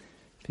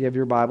 If you have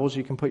your Bibles,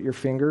 you can put your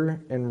finger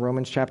in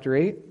Romans chapter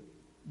 8.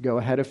 Go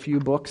ahead a few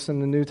books in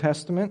the New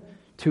Testament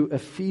to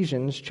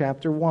Ephesians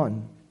chapter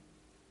 1.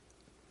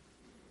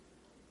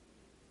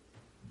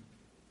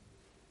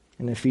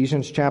 In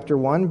Ephesians chapter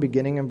 1,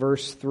 beginning in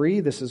verse 3,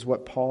 this is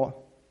what Paul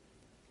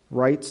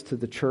writes to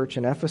the church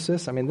in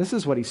Ephesus. I mean, this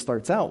is what he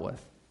starts out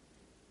with.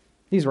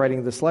 He's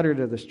writing this letter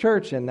to this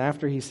church, and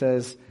after he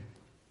says,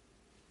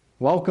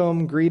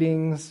 welcome,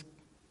 greetings,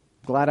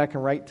 glad I can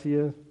write to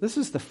you. This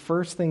is the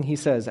first thing he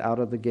says out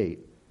of the gate.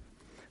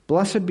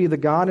 Blessed be the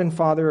God and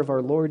Father of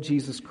our Lord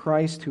Jesus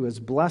Christ, who has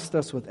blessed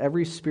us with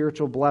every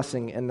spiritual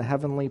blessing in the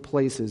heavenly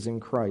places in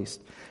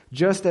Christ,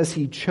 just as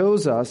He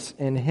chose us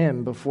in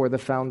Him before the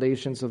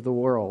foundations of the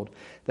world,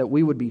 that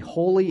we would be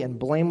holy and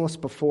blameless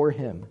before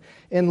Him.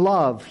 In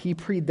love, He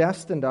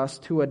predestined us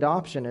to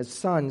adoption as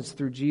sons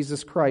through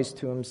Jesus Christ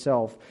to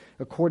Himself,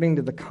 according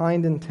to the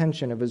kind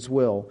intention of His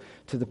will,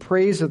 to the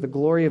praise of the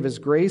glory of His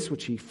grace,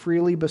 which He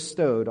freely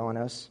bestowed on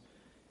us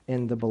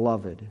in the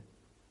Beloved.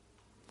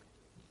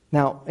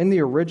 Now, in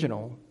the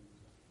original,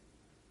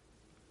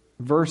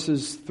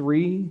 verses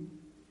 3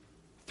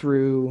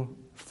 through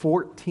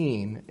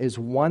 14 is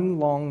one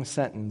long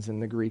sentence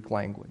in the Greek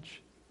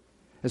language.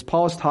 As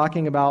Paul is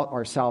talking about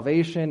our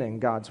salvation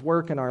and God's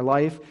work in our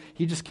life,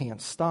 he just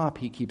can't stop.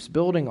 He keeps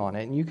building on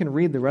it. And you can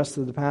read the rest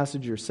of the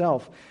passage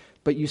yourself,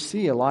 but you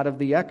see a lot of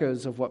the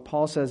echoes of what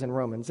Paul says in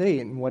Romans 8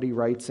 and what he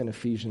writes in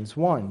Ephesians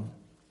 1.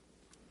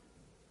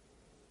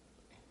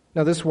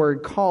 Now, this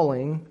word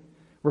calling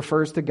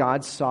refers to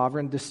God's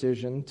sovereign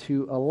decision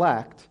to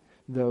elect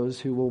those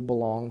who will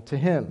belong to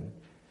Him.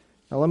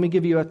 Now, let me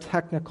give you a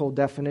technical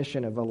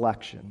definition of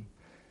election.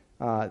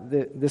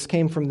 This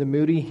came from the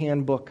Moody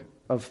Handbook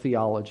of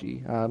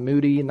Theology.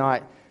 Moody,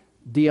 not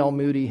D.L.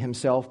 Moody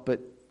himself,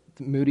 but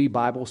Moody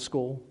Bible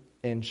School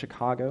in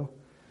Chicago.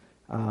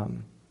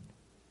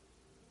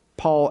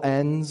 Paul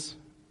Enns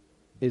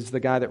is the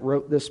guy that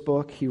wrote this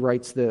book. He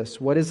writes this: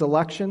 what is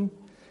election?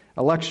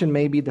 Election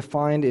may be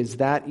defined as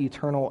that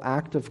eternal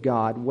act of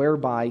God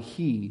whereby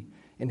He,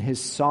 in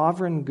His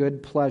sovereign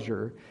good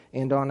pleasure,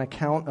 and on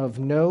account of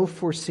no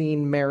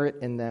foreseen merit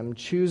in them,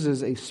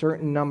 chooses a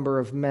certain number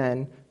of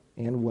men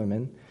and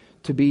women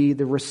to be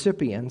the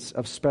recipients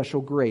of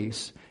special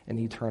grace and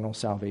eternal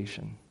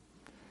salvation.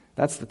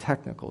 That's the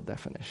technical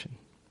definition.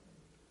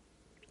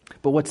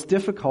 But what's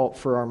difficult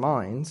for our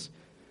minds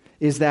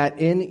is that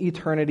in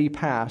eternity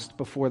past,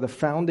 before the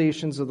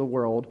foundations of the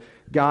world,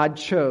 God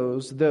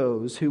chose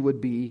those who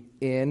would be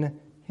in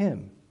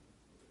Him.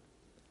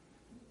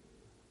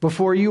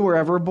 Before you were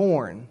ever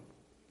born,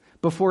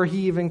 before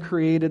He even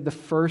created the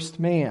first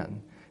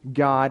man,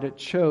 God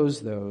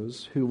chose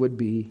those who would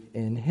be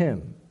in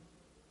Him.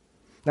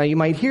 Now you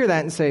might hear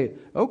that and say,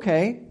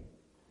 okay,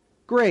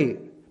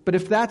 great, but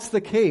if that's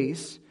the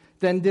case,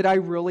 then did I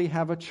really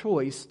have a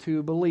choice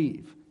to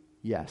believe?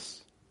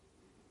 Yes.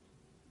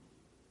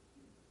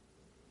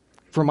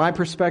 From my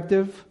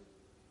perspective,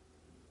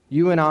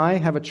 you and I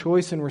have a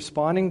choice in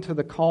responding to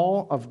the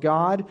call of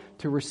God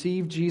to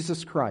receive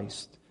Jesus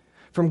Christ.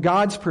 From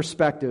God's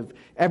perspective,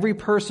 every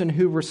person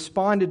who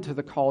responded to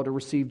the call to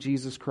receive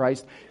Jesus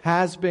Christ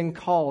has been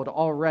called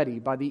already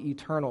by the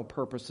eternal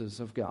purposes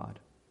of God.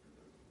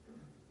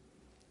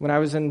 When I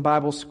was in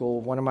Bible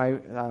school, one of my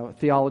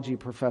theology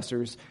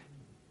professors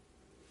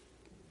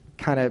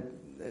kind of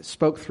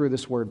spoke through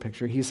this word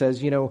picture. He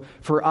says,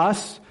 for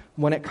us,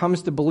 when it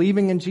comes to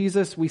believing in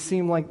Jesus, we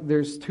seem like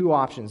there's two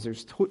options.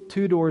 There's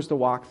two doors to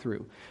walk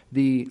through.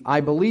 The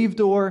I believe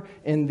door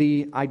and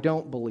the I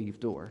don't believe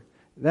door.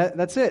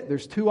 That's it.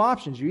 There's two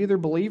options. You either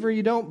believe or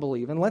you don't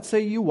believe. And let's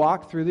say you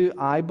walk through the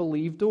I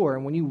believe door.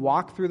 And when you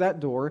walk through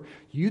that door,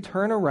 you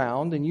turn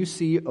around and you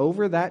see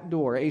over that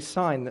door a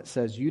sign that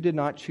says, you did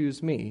not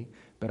choose me,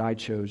 but I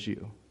chose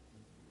you.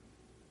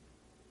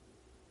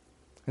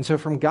 And so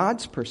from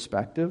God's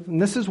perspective,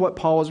 and this is what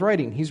Paul is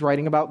writing. He's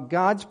writing about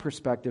God's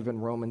perspective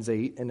in Romans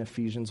 8 and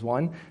Ephesians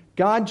 1.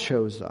 God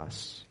chose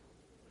us.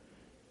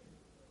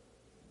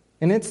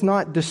 And it's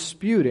not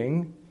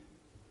disputing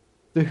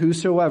the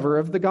whosoever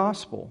of the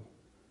gospel.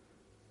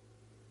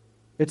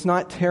 It's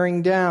not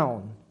tearing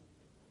down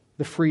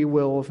the free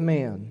will of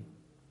man.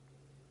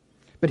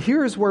 But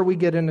here's where we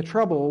get into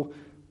trouble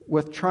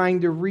with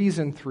trying to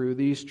reason through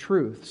these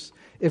truths.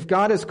 If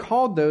God has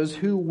called those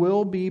who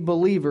will be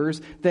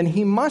believers, then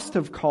He must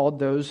have called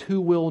those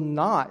who will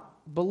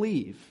not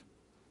believe.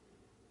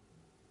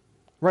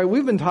 Right?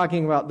 We've been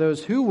talking about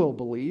those who will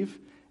believe,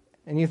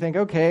 and you think,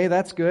 okay,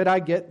 that's good, I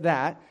get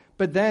that.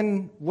 But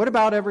then, what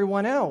about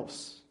everyone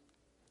else?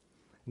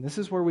 And this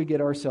is where we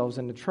get ourselves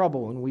into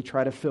trouble, and we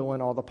try to fill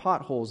in all the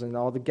potholes and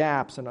all the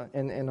gaps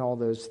and all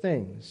those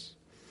things.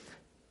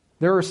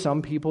 There are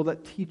some people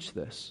that teach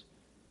this.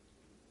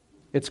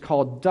 It's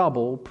called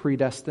double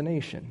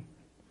predestination.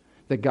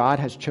 That God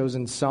has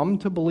chosen some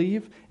to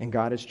believe, and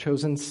God has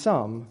chosen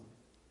some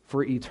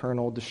for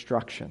eternal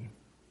destruction.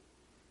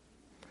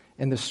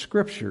 And the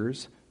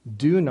Scriptures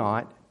do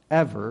not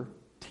ever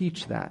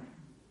teach that.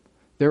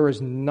 There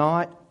is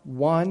not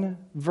one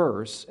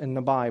verse in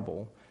the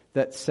Bible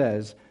that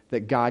says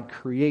that God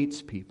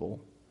creates people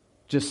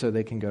just so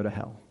they can go to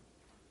hell.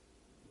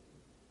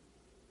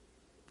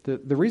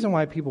 The reason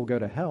why people go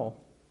to hell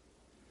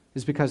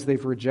is because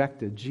they've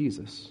rejected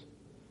Jesus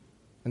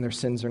and their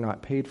sins are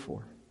not paid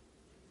for.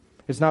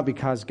 It's not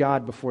because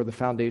God, before the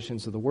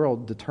foundations of the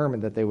world,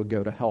 determined that they would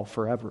go to hell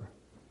forever.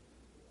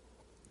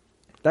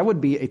 That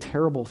would be a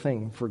terrible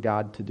thing for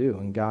God to do,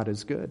 and God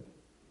is good.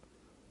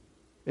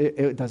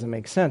 It doesn't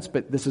make sense,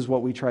 but this is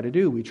what we try to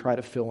do. We try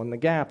to fill in the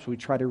gaps. We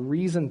try to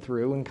reason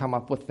through and come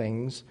up with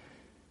things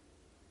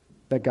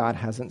that God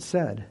hasn't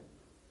said.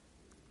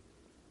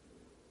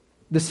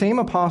 The same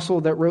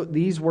apostle that wrote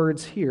these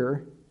words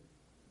here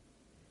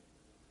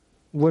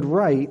would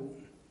write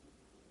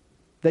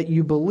that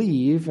you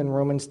believe in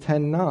Romans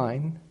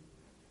 10:9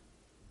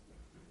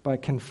 by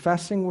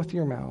confessing with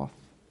your mouth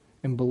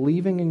and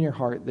believing in your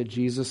heart that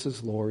Jesus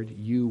is Lord,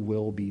 you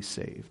will be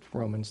saved.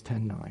 Romans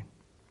 10:9.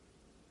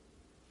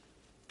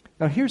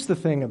 Now here's the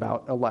thing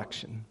about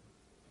election.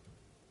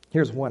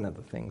 Here's one of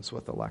the things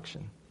with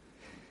election.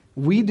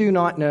 We do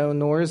not know,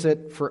 nor is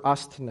it for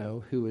us to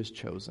know, who is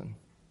chosen.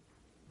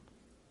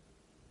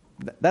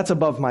 That's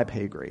above my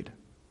pay grade.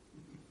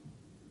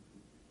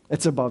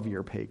 It's above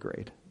your pay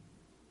grade.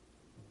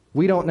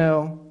 We don't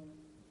know.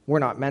 We're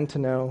not meant to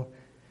know.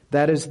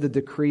 That is the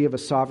decree of a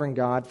sovereign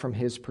God from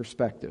His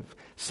perspective.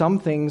 Some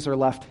things are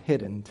left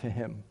hidden to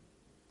Him.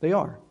 They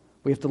are.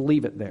 We have to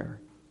leave it there.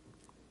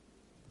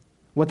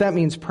 What that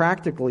means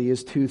practically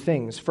is two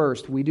things.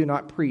 First, we do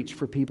not preach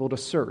for people to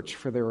search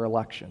for their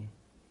election.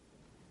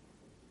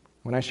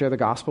 When I share the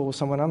gospel with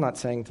someone, I'm not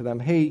saying to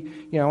them, hey,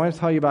 I want to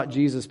tell you about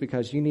Jesus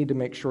because you need to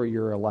make sure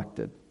you're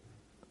elected.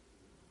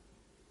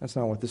 That's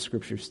not what the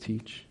Scriptures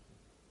teach.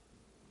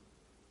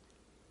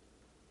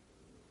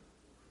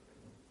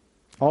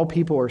 All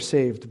people are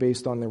saved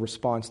based on their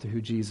response to who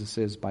Jesus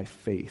is by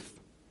faith.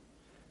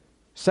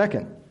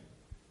 Second,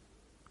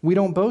 we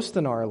don't boast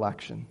in our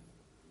election.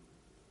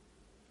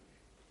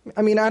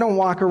 I mean, I don't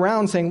walk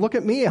around saying, look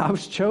at me, I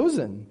was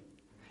chosen.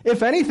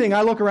 If anything,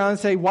 I look around and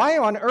say, why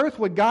on earth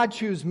would God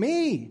choose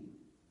me?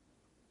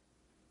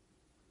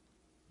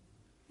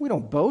 We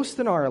don't boast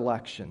in our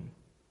election.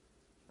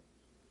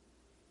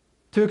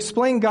 To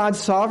explain God's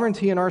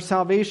sovereignty in our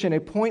salvation, a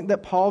point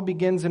that Paul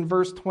begins in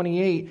verse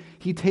 28,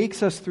 he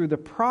takes us through the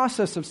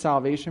process of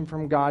salvation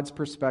from God's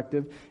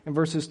perspective in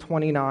verses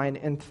 29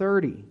 and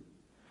 30.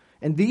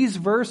 And these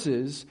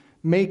verses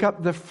make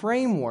up the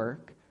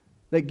framework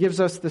that gives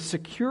us the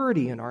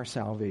security in our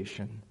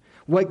salvation.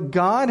 What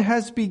God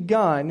has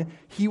begun,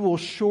 He will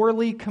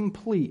surely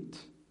complete.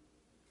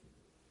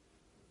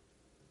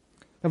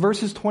 Now,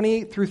 verses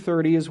 28 through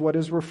 30 is what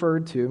is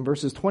referred to, and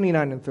verses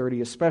 29 and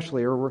 30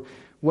 especially, are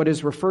what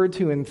is referred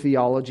to in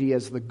theology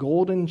as the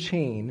golden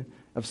chain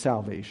of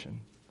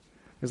salvation.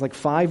 There's like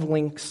 5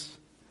 links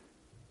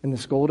in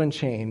this golden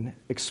chain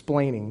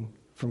explaining,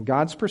 from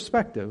God's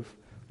perspective,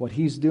 what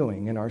He's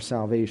doing in our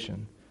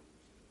salvation.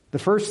 The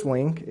first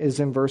link is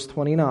in verse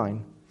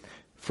 29.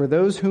 For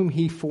those whom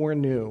He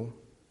foreknew.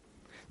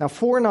 Now,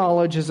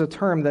 foreknowledge is a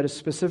term that is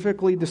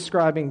specifically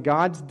describing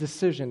God's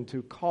decision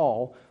to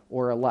call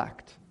or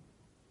elect.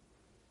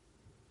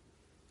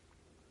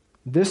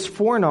 This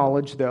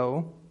foreknowledge,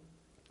 though,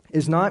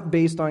 is not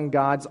based on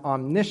God's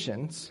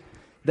omniscience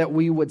that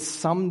we would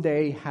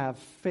someday have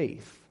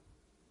faith.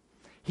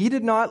 He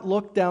did not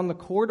look down the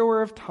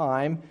corridor of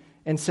time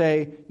and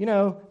say, you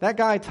know, that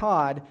guy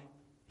Todd,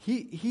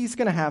 he's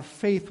going to have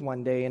faith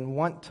one day and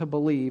want to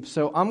believe,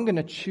 so I'm going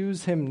to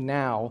choose him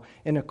now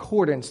in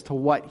accordance to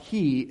what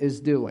he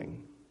is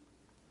doing.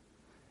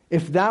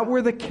 If that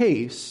were the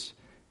case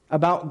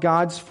about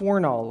God's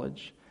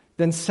foreknowledge,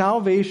 then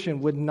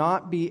salvation would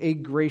not be a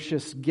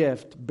gracious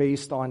gift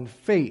based on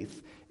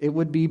faith. It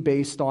would be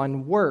based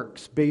on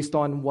works, based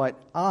on what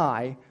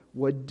I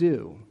would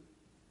do.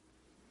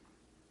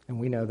 And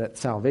we know that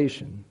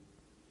salvation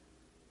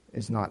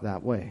is not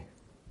that way.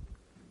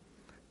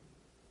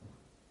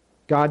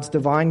 God's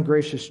divine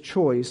gracious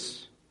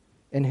choice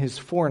in His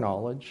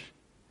foreknowledge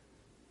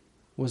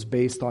was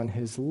based on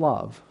His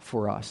love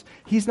for us.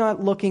 He's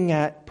not looking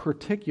at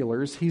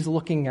particulars, He's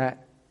looking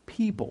at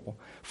people.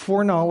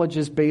 Foreknowledge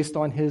is based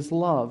on His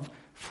love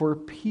for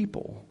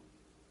people.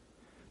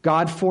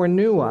 God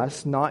foreknew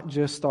us, not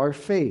just our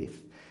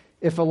faith.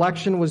 If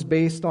election was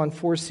based on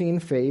foreseen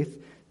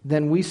faith,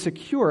 then we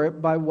secure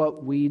it by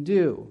what we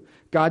do.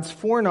 God's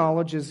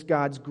foreknowledge is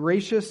God's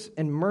gracious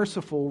and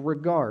merciful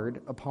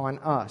regard upon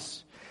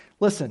us.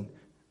 Listen,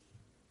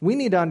 we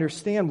need to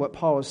understand what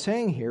Paul is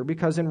saying here,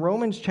 because in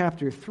Romans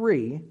chapter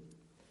 3,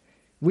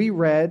 we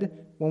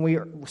read, when we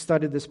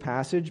studied this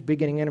passage,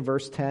 beginning in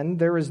verse 10,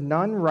 there is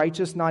none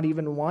righteous, not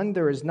even one.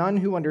 There is none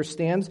who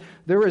understands.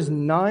 There is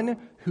none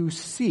who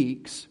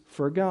seeks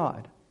for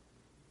God.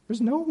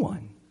 There's no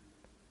one.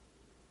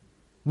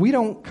 We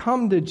don't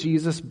come to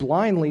Jesus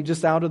blindly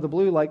just out of the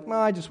blue like, well,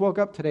 I just woke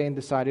up today and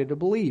decided to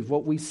believe.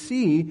 What we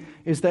see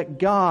is that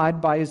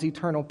God, by His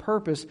eternal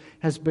purpose,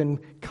 has been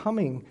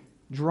coming,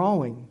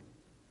 drawing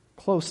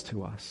close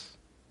to us.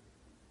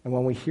 And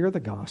when we hear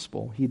the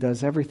gospel, He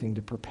does everything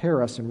to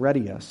prepare us and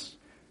ready us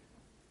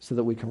so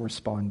that we can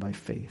respond by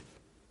faith.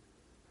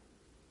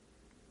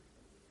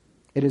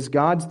 It is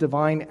God's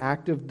divine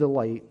active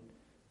delight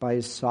by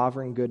His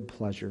sovereign good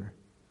pleasure.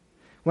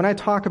 When I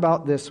talk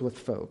about this with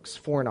folks,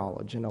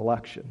 foreknowledge and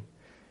election,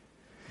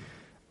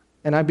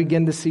 and I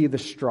begin to see the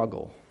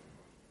struggle,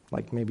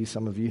 like maybe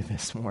some of you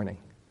this morning,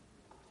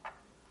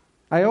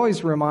 I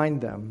always remind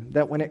them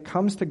that when it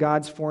comes to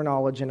God's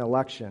foreknowledge and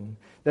election,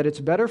 that it's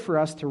better for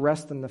us to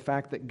rest in the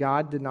fact that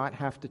God did not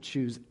have to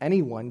choose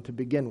anyone to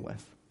begin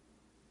with.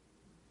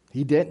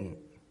 He didn't.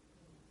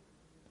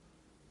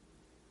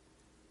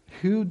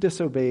 Who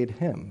disobeyed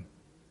Him?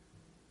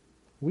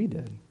 We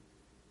did.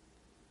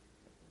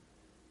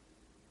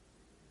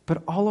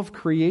 But all of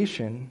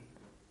creation,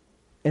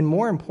 and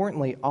more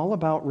importantly, all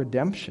about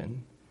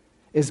redemption,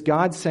 is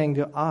God saying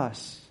to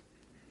us,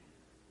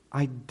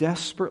 I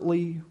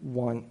desperately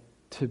want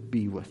to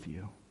be with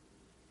you.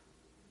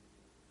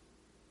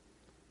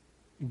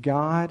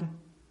 God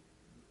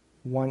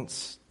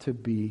wants to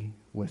be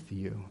with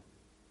you.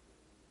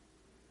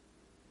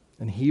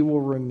 And He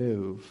will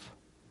remove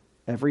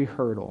every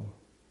hurdle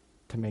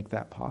to make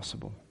that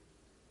possible.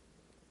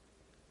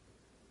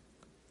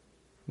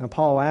 Now,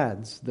 Paul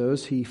adds,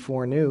 those He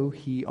foreknew,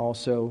 He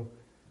also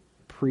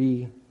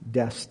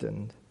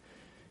predestined.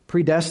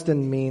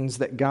 Predestined means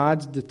that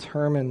God's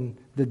determined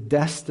the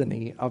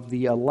destiny of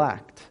the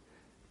elect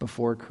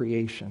before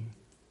creation.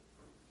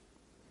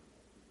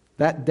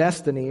 That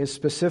destiny is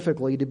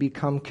specifically to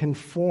become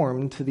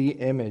conformed to the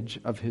image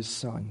of His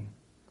Son.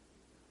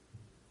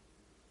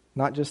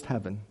 Not just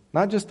heaven.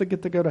 Not just to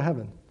get to go to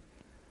heaven.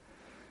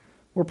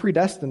 We're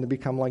predestined to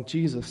become like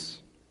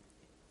Jesus.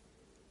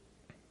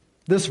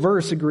 This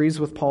verse agrees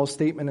with Paul's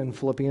statement in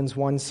Philippians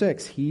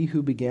 1:6. He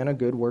who began a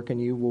good work in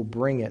you will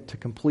bring it to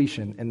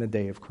completion in the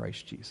day of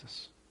Christ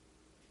Jesus.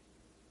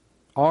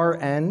 Our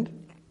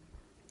end,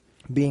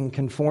 being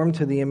conformed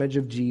to the image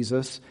of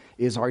Jesus,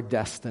 is our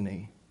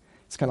destiny.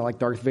 It's kind of like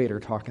Darth Vader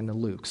talking to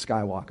Luke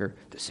Skywalker.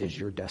 This is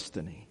your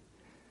destiny.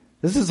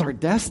 This is our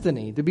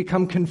destiny, to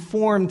become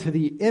conformed to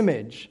the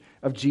image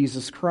of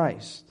Jesus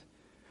Christ.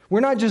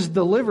 We're not just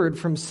delivered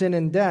from sin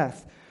and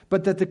death,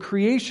 but that the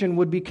creation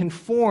would be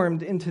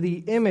conformed into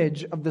the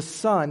image of the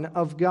Son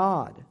of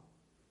God.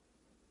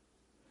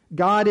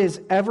 God is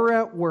ever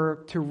at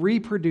work to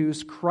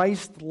reproduce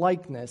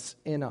Christ-likeness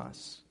in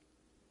us.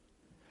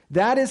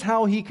 That is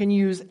how he can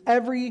use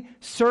every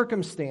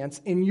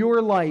circumstance in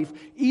your life,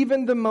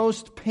 even the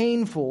most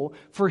painful,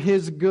 for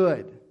his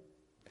good.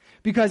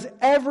 Because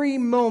every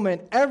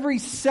moment, every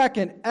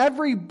second,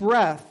 every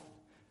breath,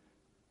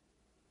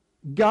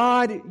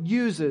 God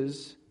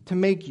uses to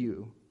make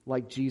you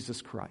like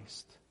Jesus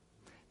Christ.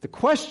 The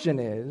question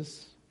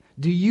is,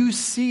 do you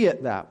see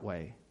it that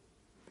way?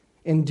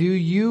 And do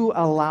you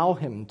allow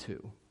him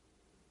to?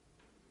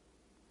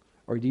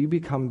 Or do you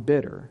become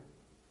bitter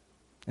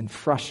and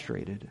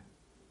frustrated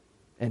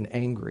and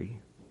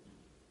angry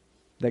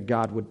that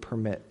God would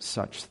permit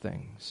such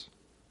things?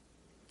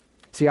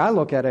 See, I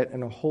look at it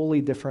in a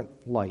wholly different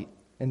light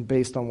and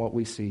based on what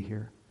we see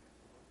here.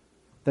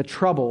 The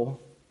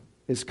trouble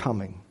is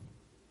coming,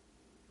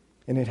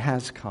 and it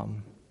has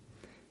come.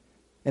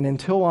 And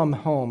until I'm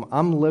home,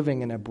 I'm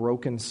living in a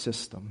broken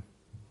system,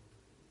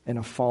 in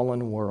a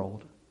fallen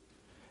world,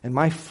 and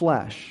my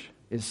flesh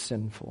is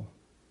sinful.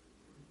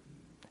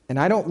 And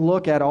I don't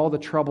look at all the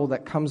trouble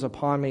that comes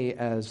upon me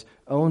as,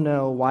 oh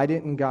no, why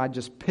didn't God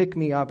just pick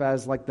me up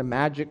as like the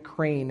magic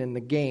crane in the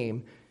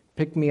game,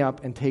 pick me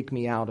up and take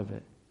me out of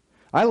it?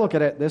 I look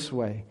at it this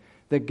way,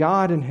 that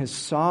God in his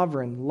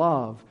sovereign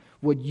love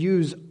would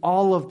use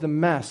all of the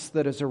mess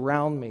that is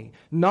around me,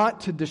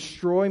 not to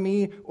destroy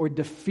me or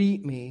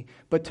defeat me,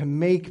 but to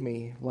make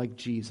me like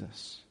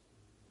Jesus.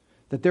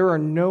 That there are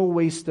no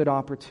wasted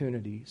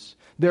opportunities.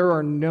 There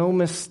are no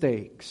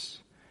mistakes.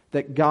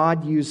 That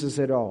God uses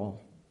it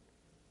all.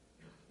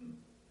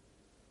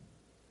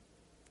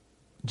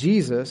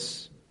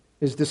 Jesus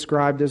is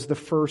described as the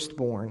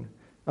firstborn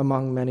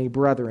among many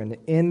brethren,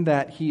 in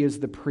that he is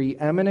the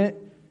preeminent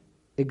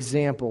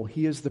example.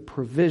 He is the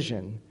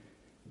provision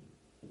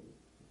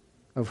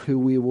of who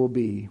we will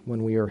be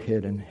when we are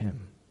hid in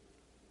him.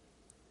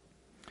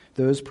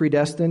 Those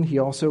predestined, he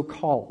also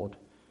called.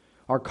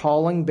 Our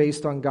calling,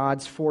 based on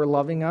God's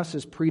foreloving us,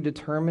 is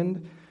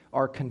predetermined.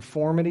 Our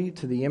conformity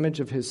to the image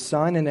of his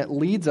Son, and it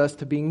leads us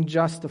to being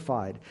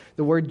justified.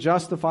 The word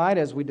justified,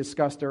 as we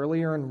discussed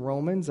earlier in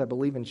Romans, I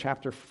believe in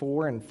chapter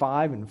 4 and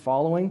 5 and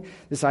following,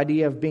 this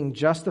idea of being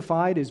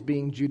justified is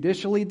being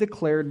judicially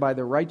declared by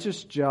the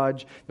righteous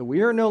judge that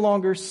we are no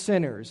longer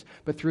sinners,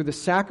 but through the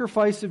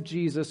sacrifice of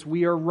Jesus,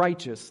 we are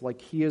righteous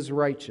like he is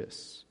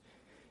righteous.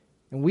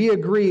 And we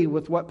agree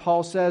with what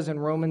Paul says in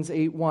Romans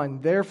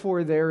 8:1,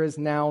 therefore there is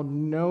now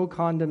no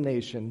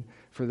condemnation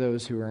for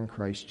those who are in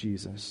Christ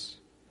Jesus.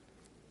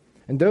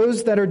 And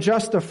those that are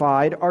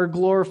justified are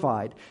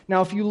glorified.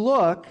 Now, if you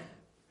look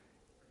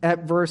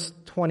at verse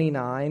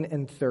 29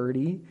 and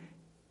 30,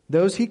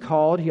 those he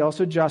called, he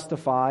also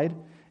justified.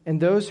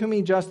 And those whom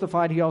he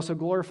justified, he also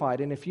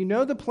glorified. And if you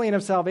know the plan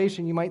of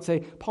salvation, you might say,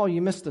 Paul,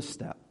 you missed a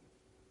step.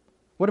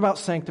 What about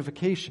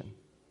sanctification?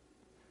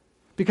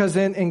 Because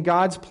in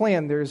God's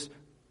plan, there's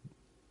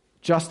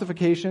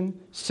justification,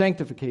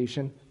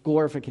 sanctification,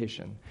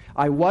 glorification.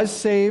 I was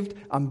saved,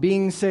 I'm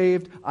being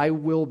saved, I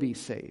will be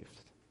saved.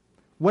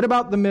 What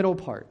about the middle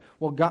part?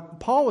 Well,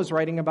 Paul was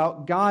writing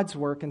about God's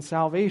work in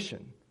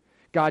salvation.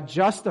 God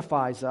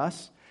justifies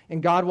us,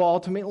 and God will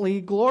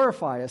ultimately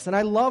glorify us. And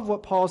I love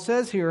what Paul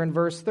says here in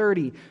verse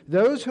 30.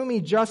 Those whom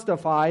he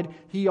justified,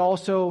 he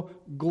also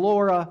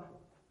glorified.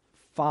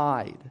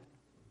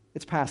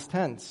 It's past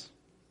tense.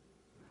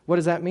 What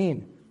does that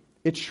mean?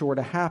 It's sure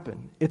to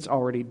happen. It's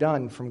already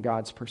done from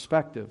God's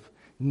perspective.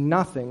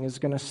 Nothing is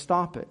going to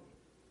stop it.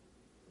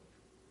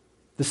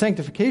 The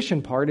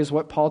sanctification part is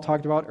what Paul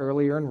talked about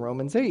earlier in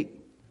Romans 8,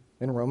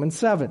 in Romans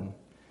 7,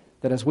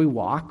 that as we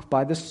walk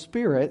by the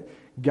Spirit,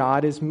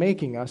 God is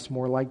making us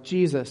more like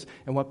Jesus.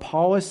 And what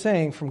Paul is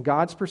saying from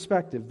God's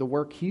perspective, the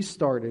work he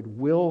started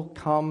will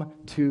come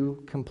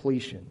to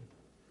completion.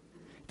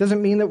 It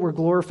doesn't mean that we're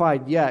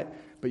glorified yet,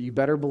 but you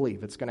better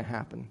believe it's going to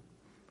happen.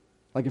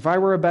 Like if I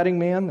were a betting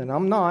man, and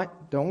I'm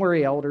not, don't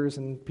worry, elders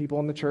and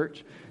people in the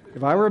church.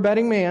 If I were a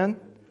betting man,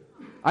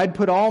 I'd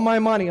put all my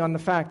money on the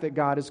fact that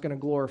God is going to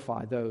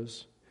glorify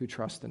those who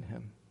trust in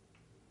him.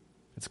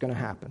 It's going to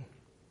happen.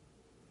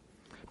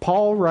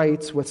 Paul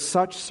writes with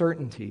such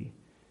certainty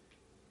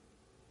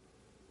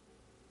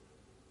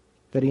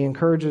that he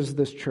encourages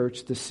this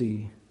church to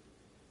see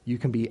you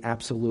can be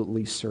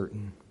absolutely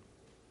certain.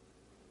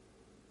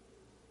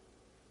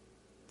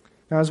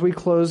 Now, as we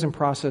close and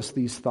process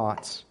these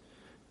thoughts,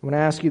 I'm going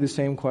to ask you the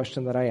same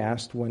question that I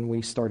asked when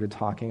we started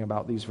talking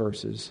about these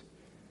verses.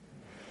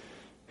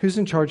 Who's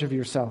in charge of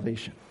your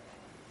salvation?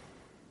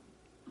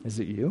 Is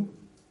it you?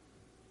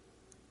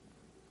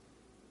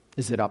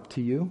 Is it up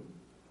to you?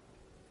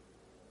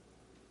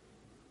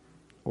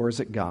 Or is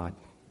it God?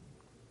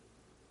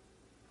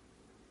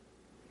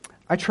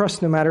 I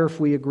trust no matter if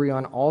we agree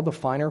on all the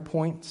finer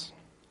points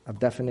of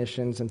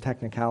definitions and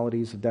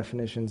technicalities of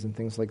definitions and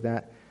things like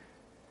that,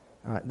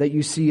 that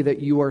you see that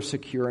you are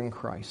secure in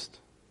Christ.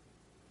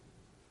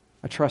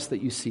 I trust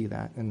that you see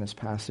that in this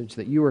passage,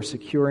 that you are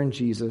secure in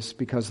Jesus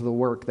because of the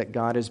work that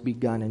God has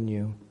begun in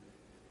you.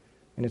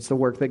 And it's the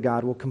work that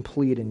God will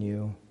complete in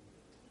you,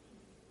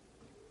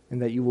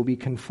 and that you will be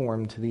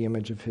conformed to the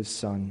image of His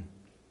Son.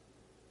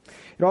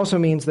 It also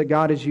means that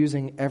God is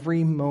using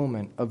every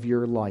moment of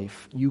your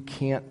life. You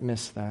can't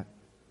miss that.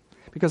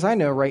 Because I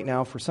know right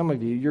now, for some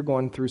of you, you're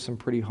going through some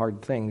pretty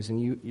hard things,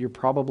 and you're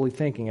probably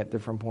thinking at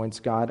different points,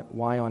 God,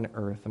 why on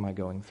earth am I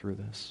going through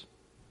this?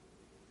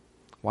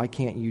 Why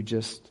can't you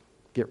just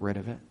get rid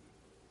of it?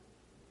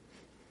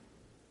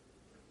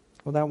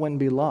 Well, that wouldn't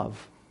be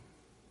love.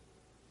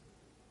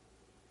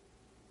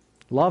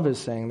 Love is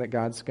saying that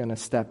God's going to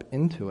step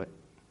into it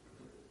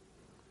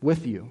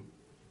with you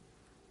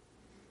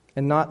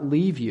and not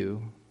leave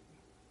you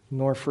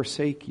nor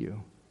forsake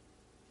you,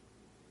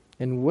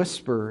 and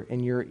whisper in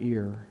your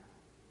ear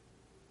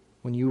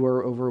when you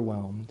are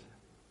overwhelmed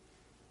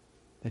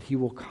that He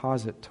will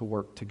cause it to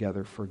work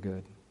together for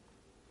good.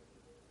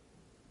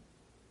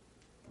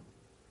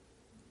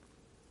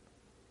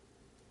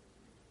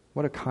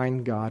 What a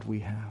kind God we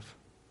have.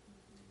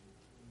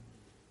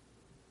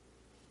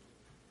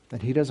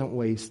 That He doesn't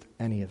waste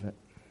any of it.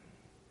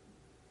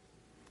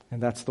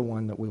 And that's the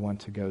one that we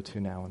want to go to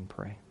now and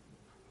pray.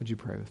 Would you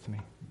pray with me?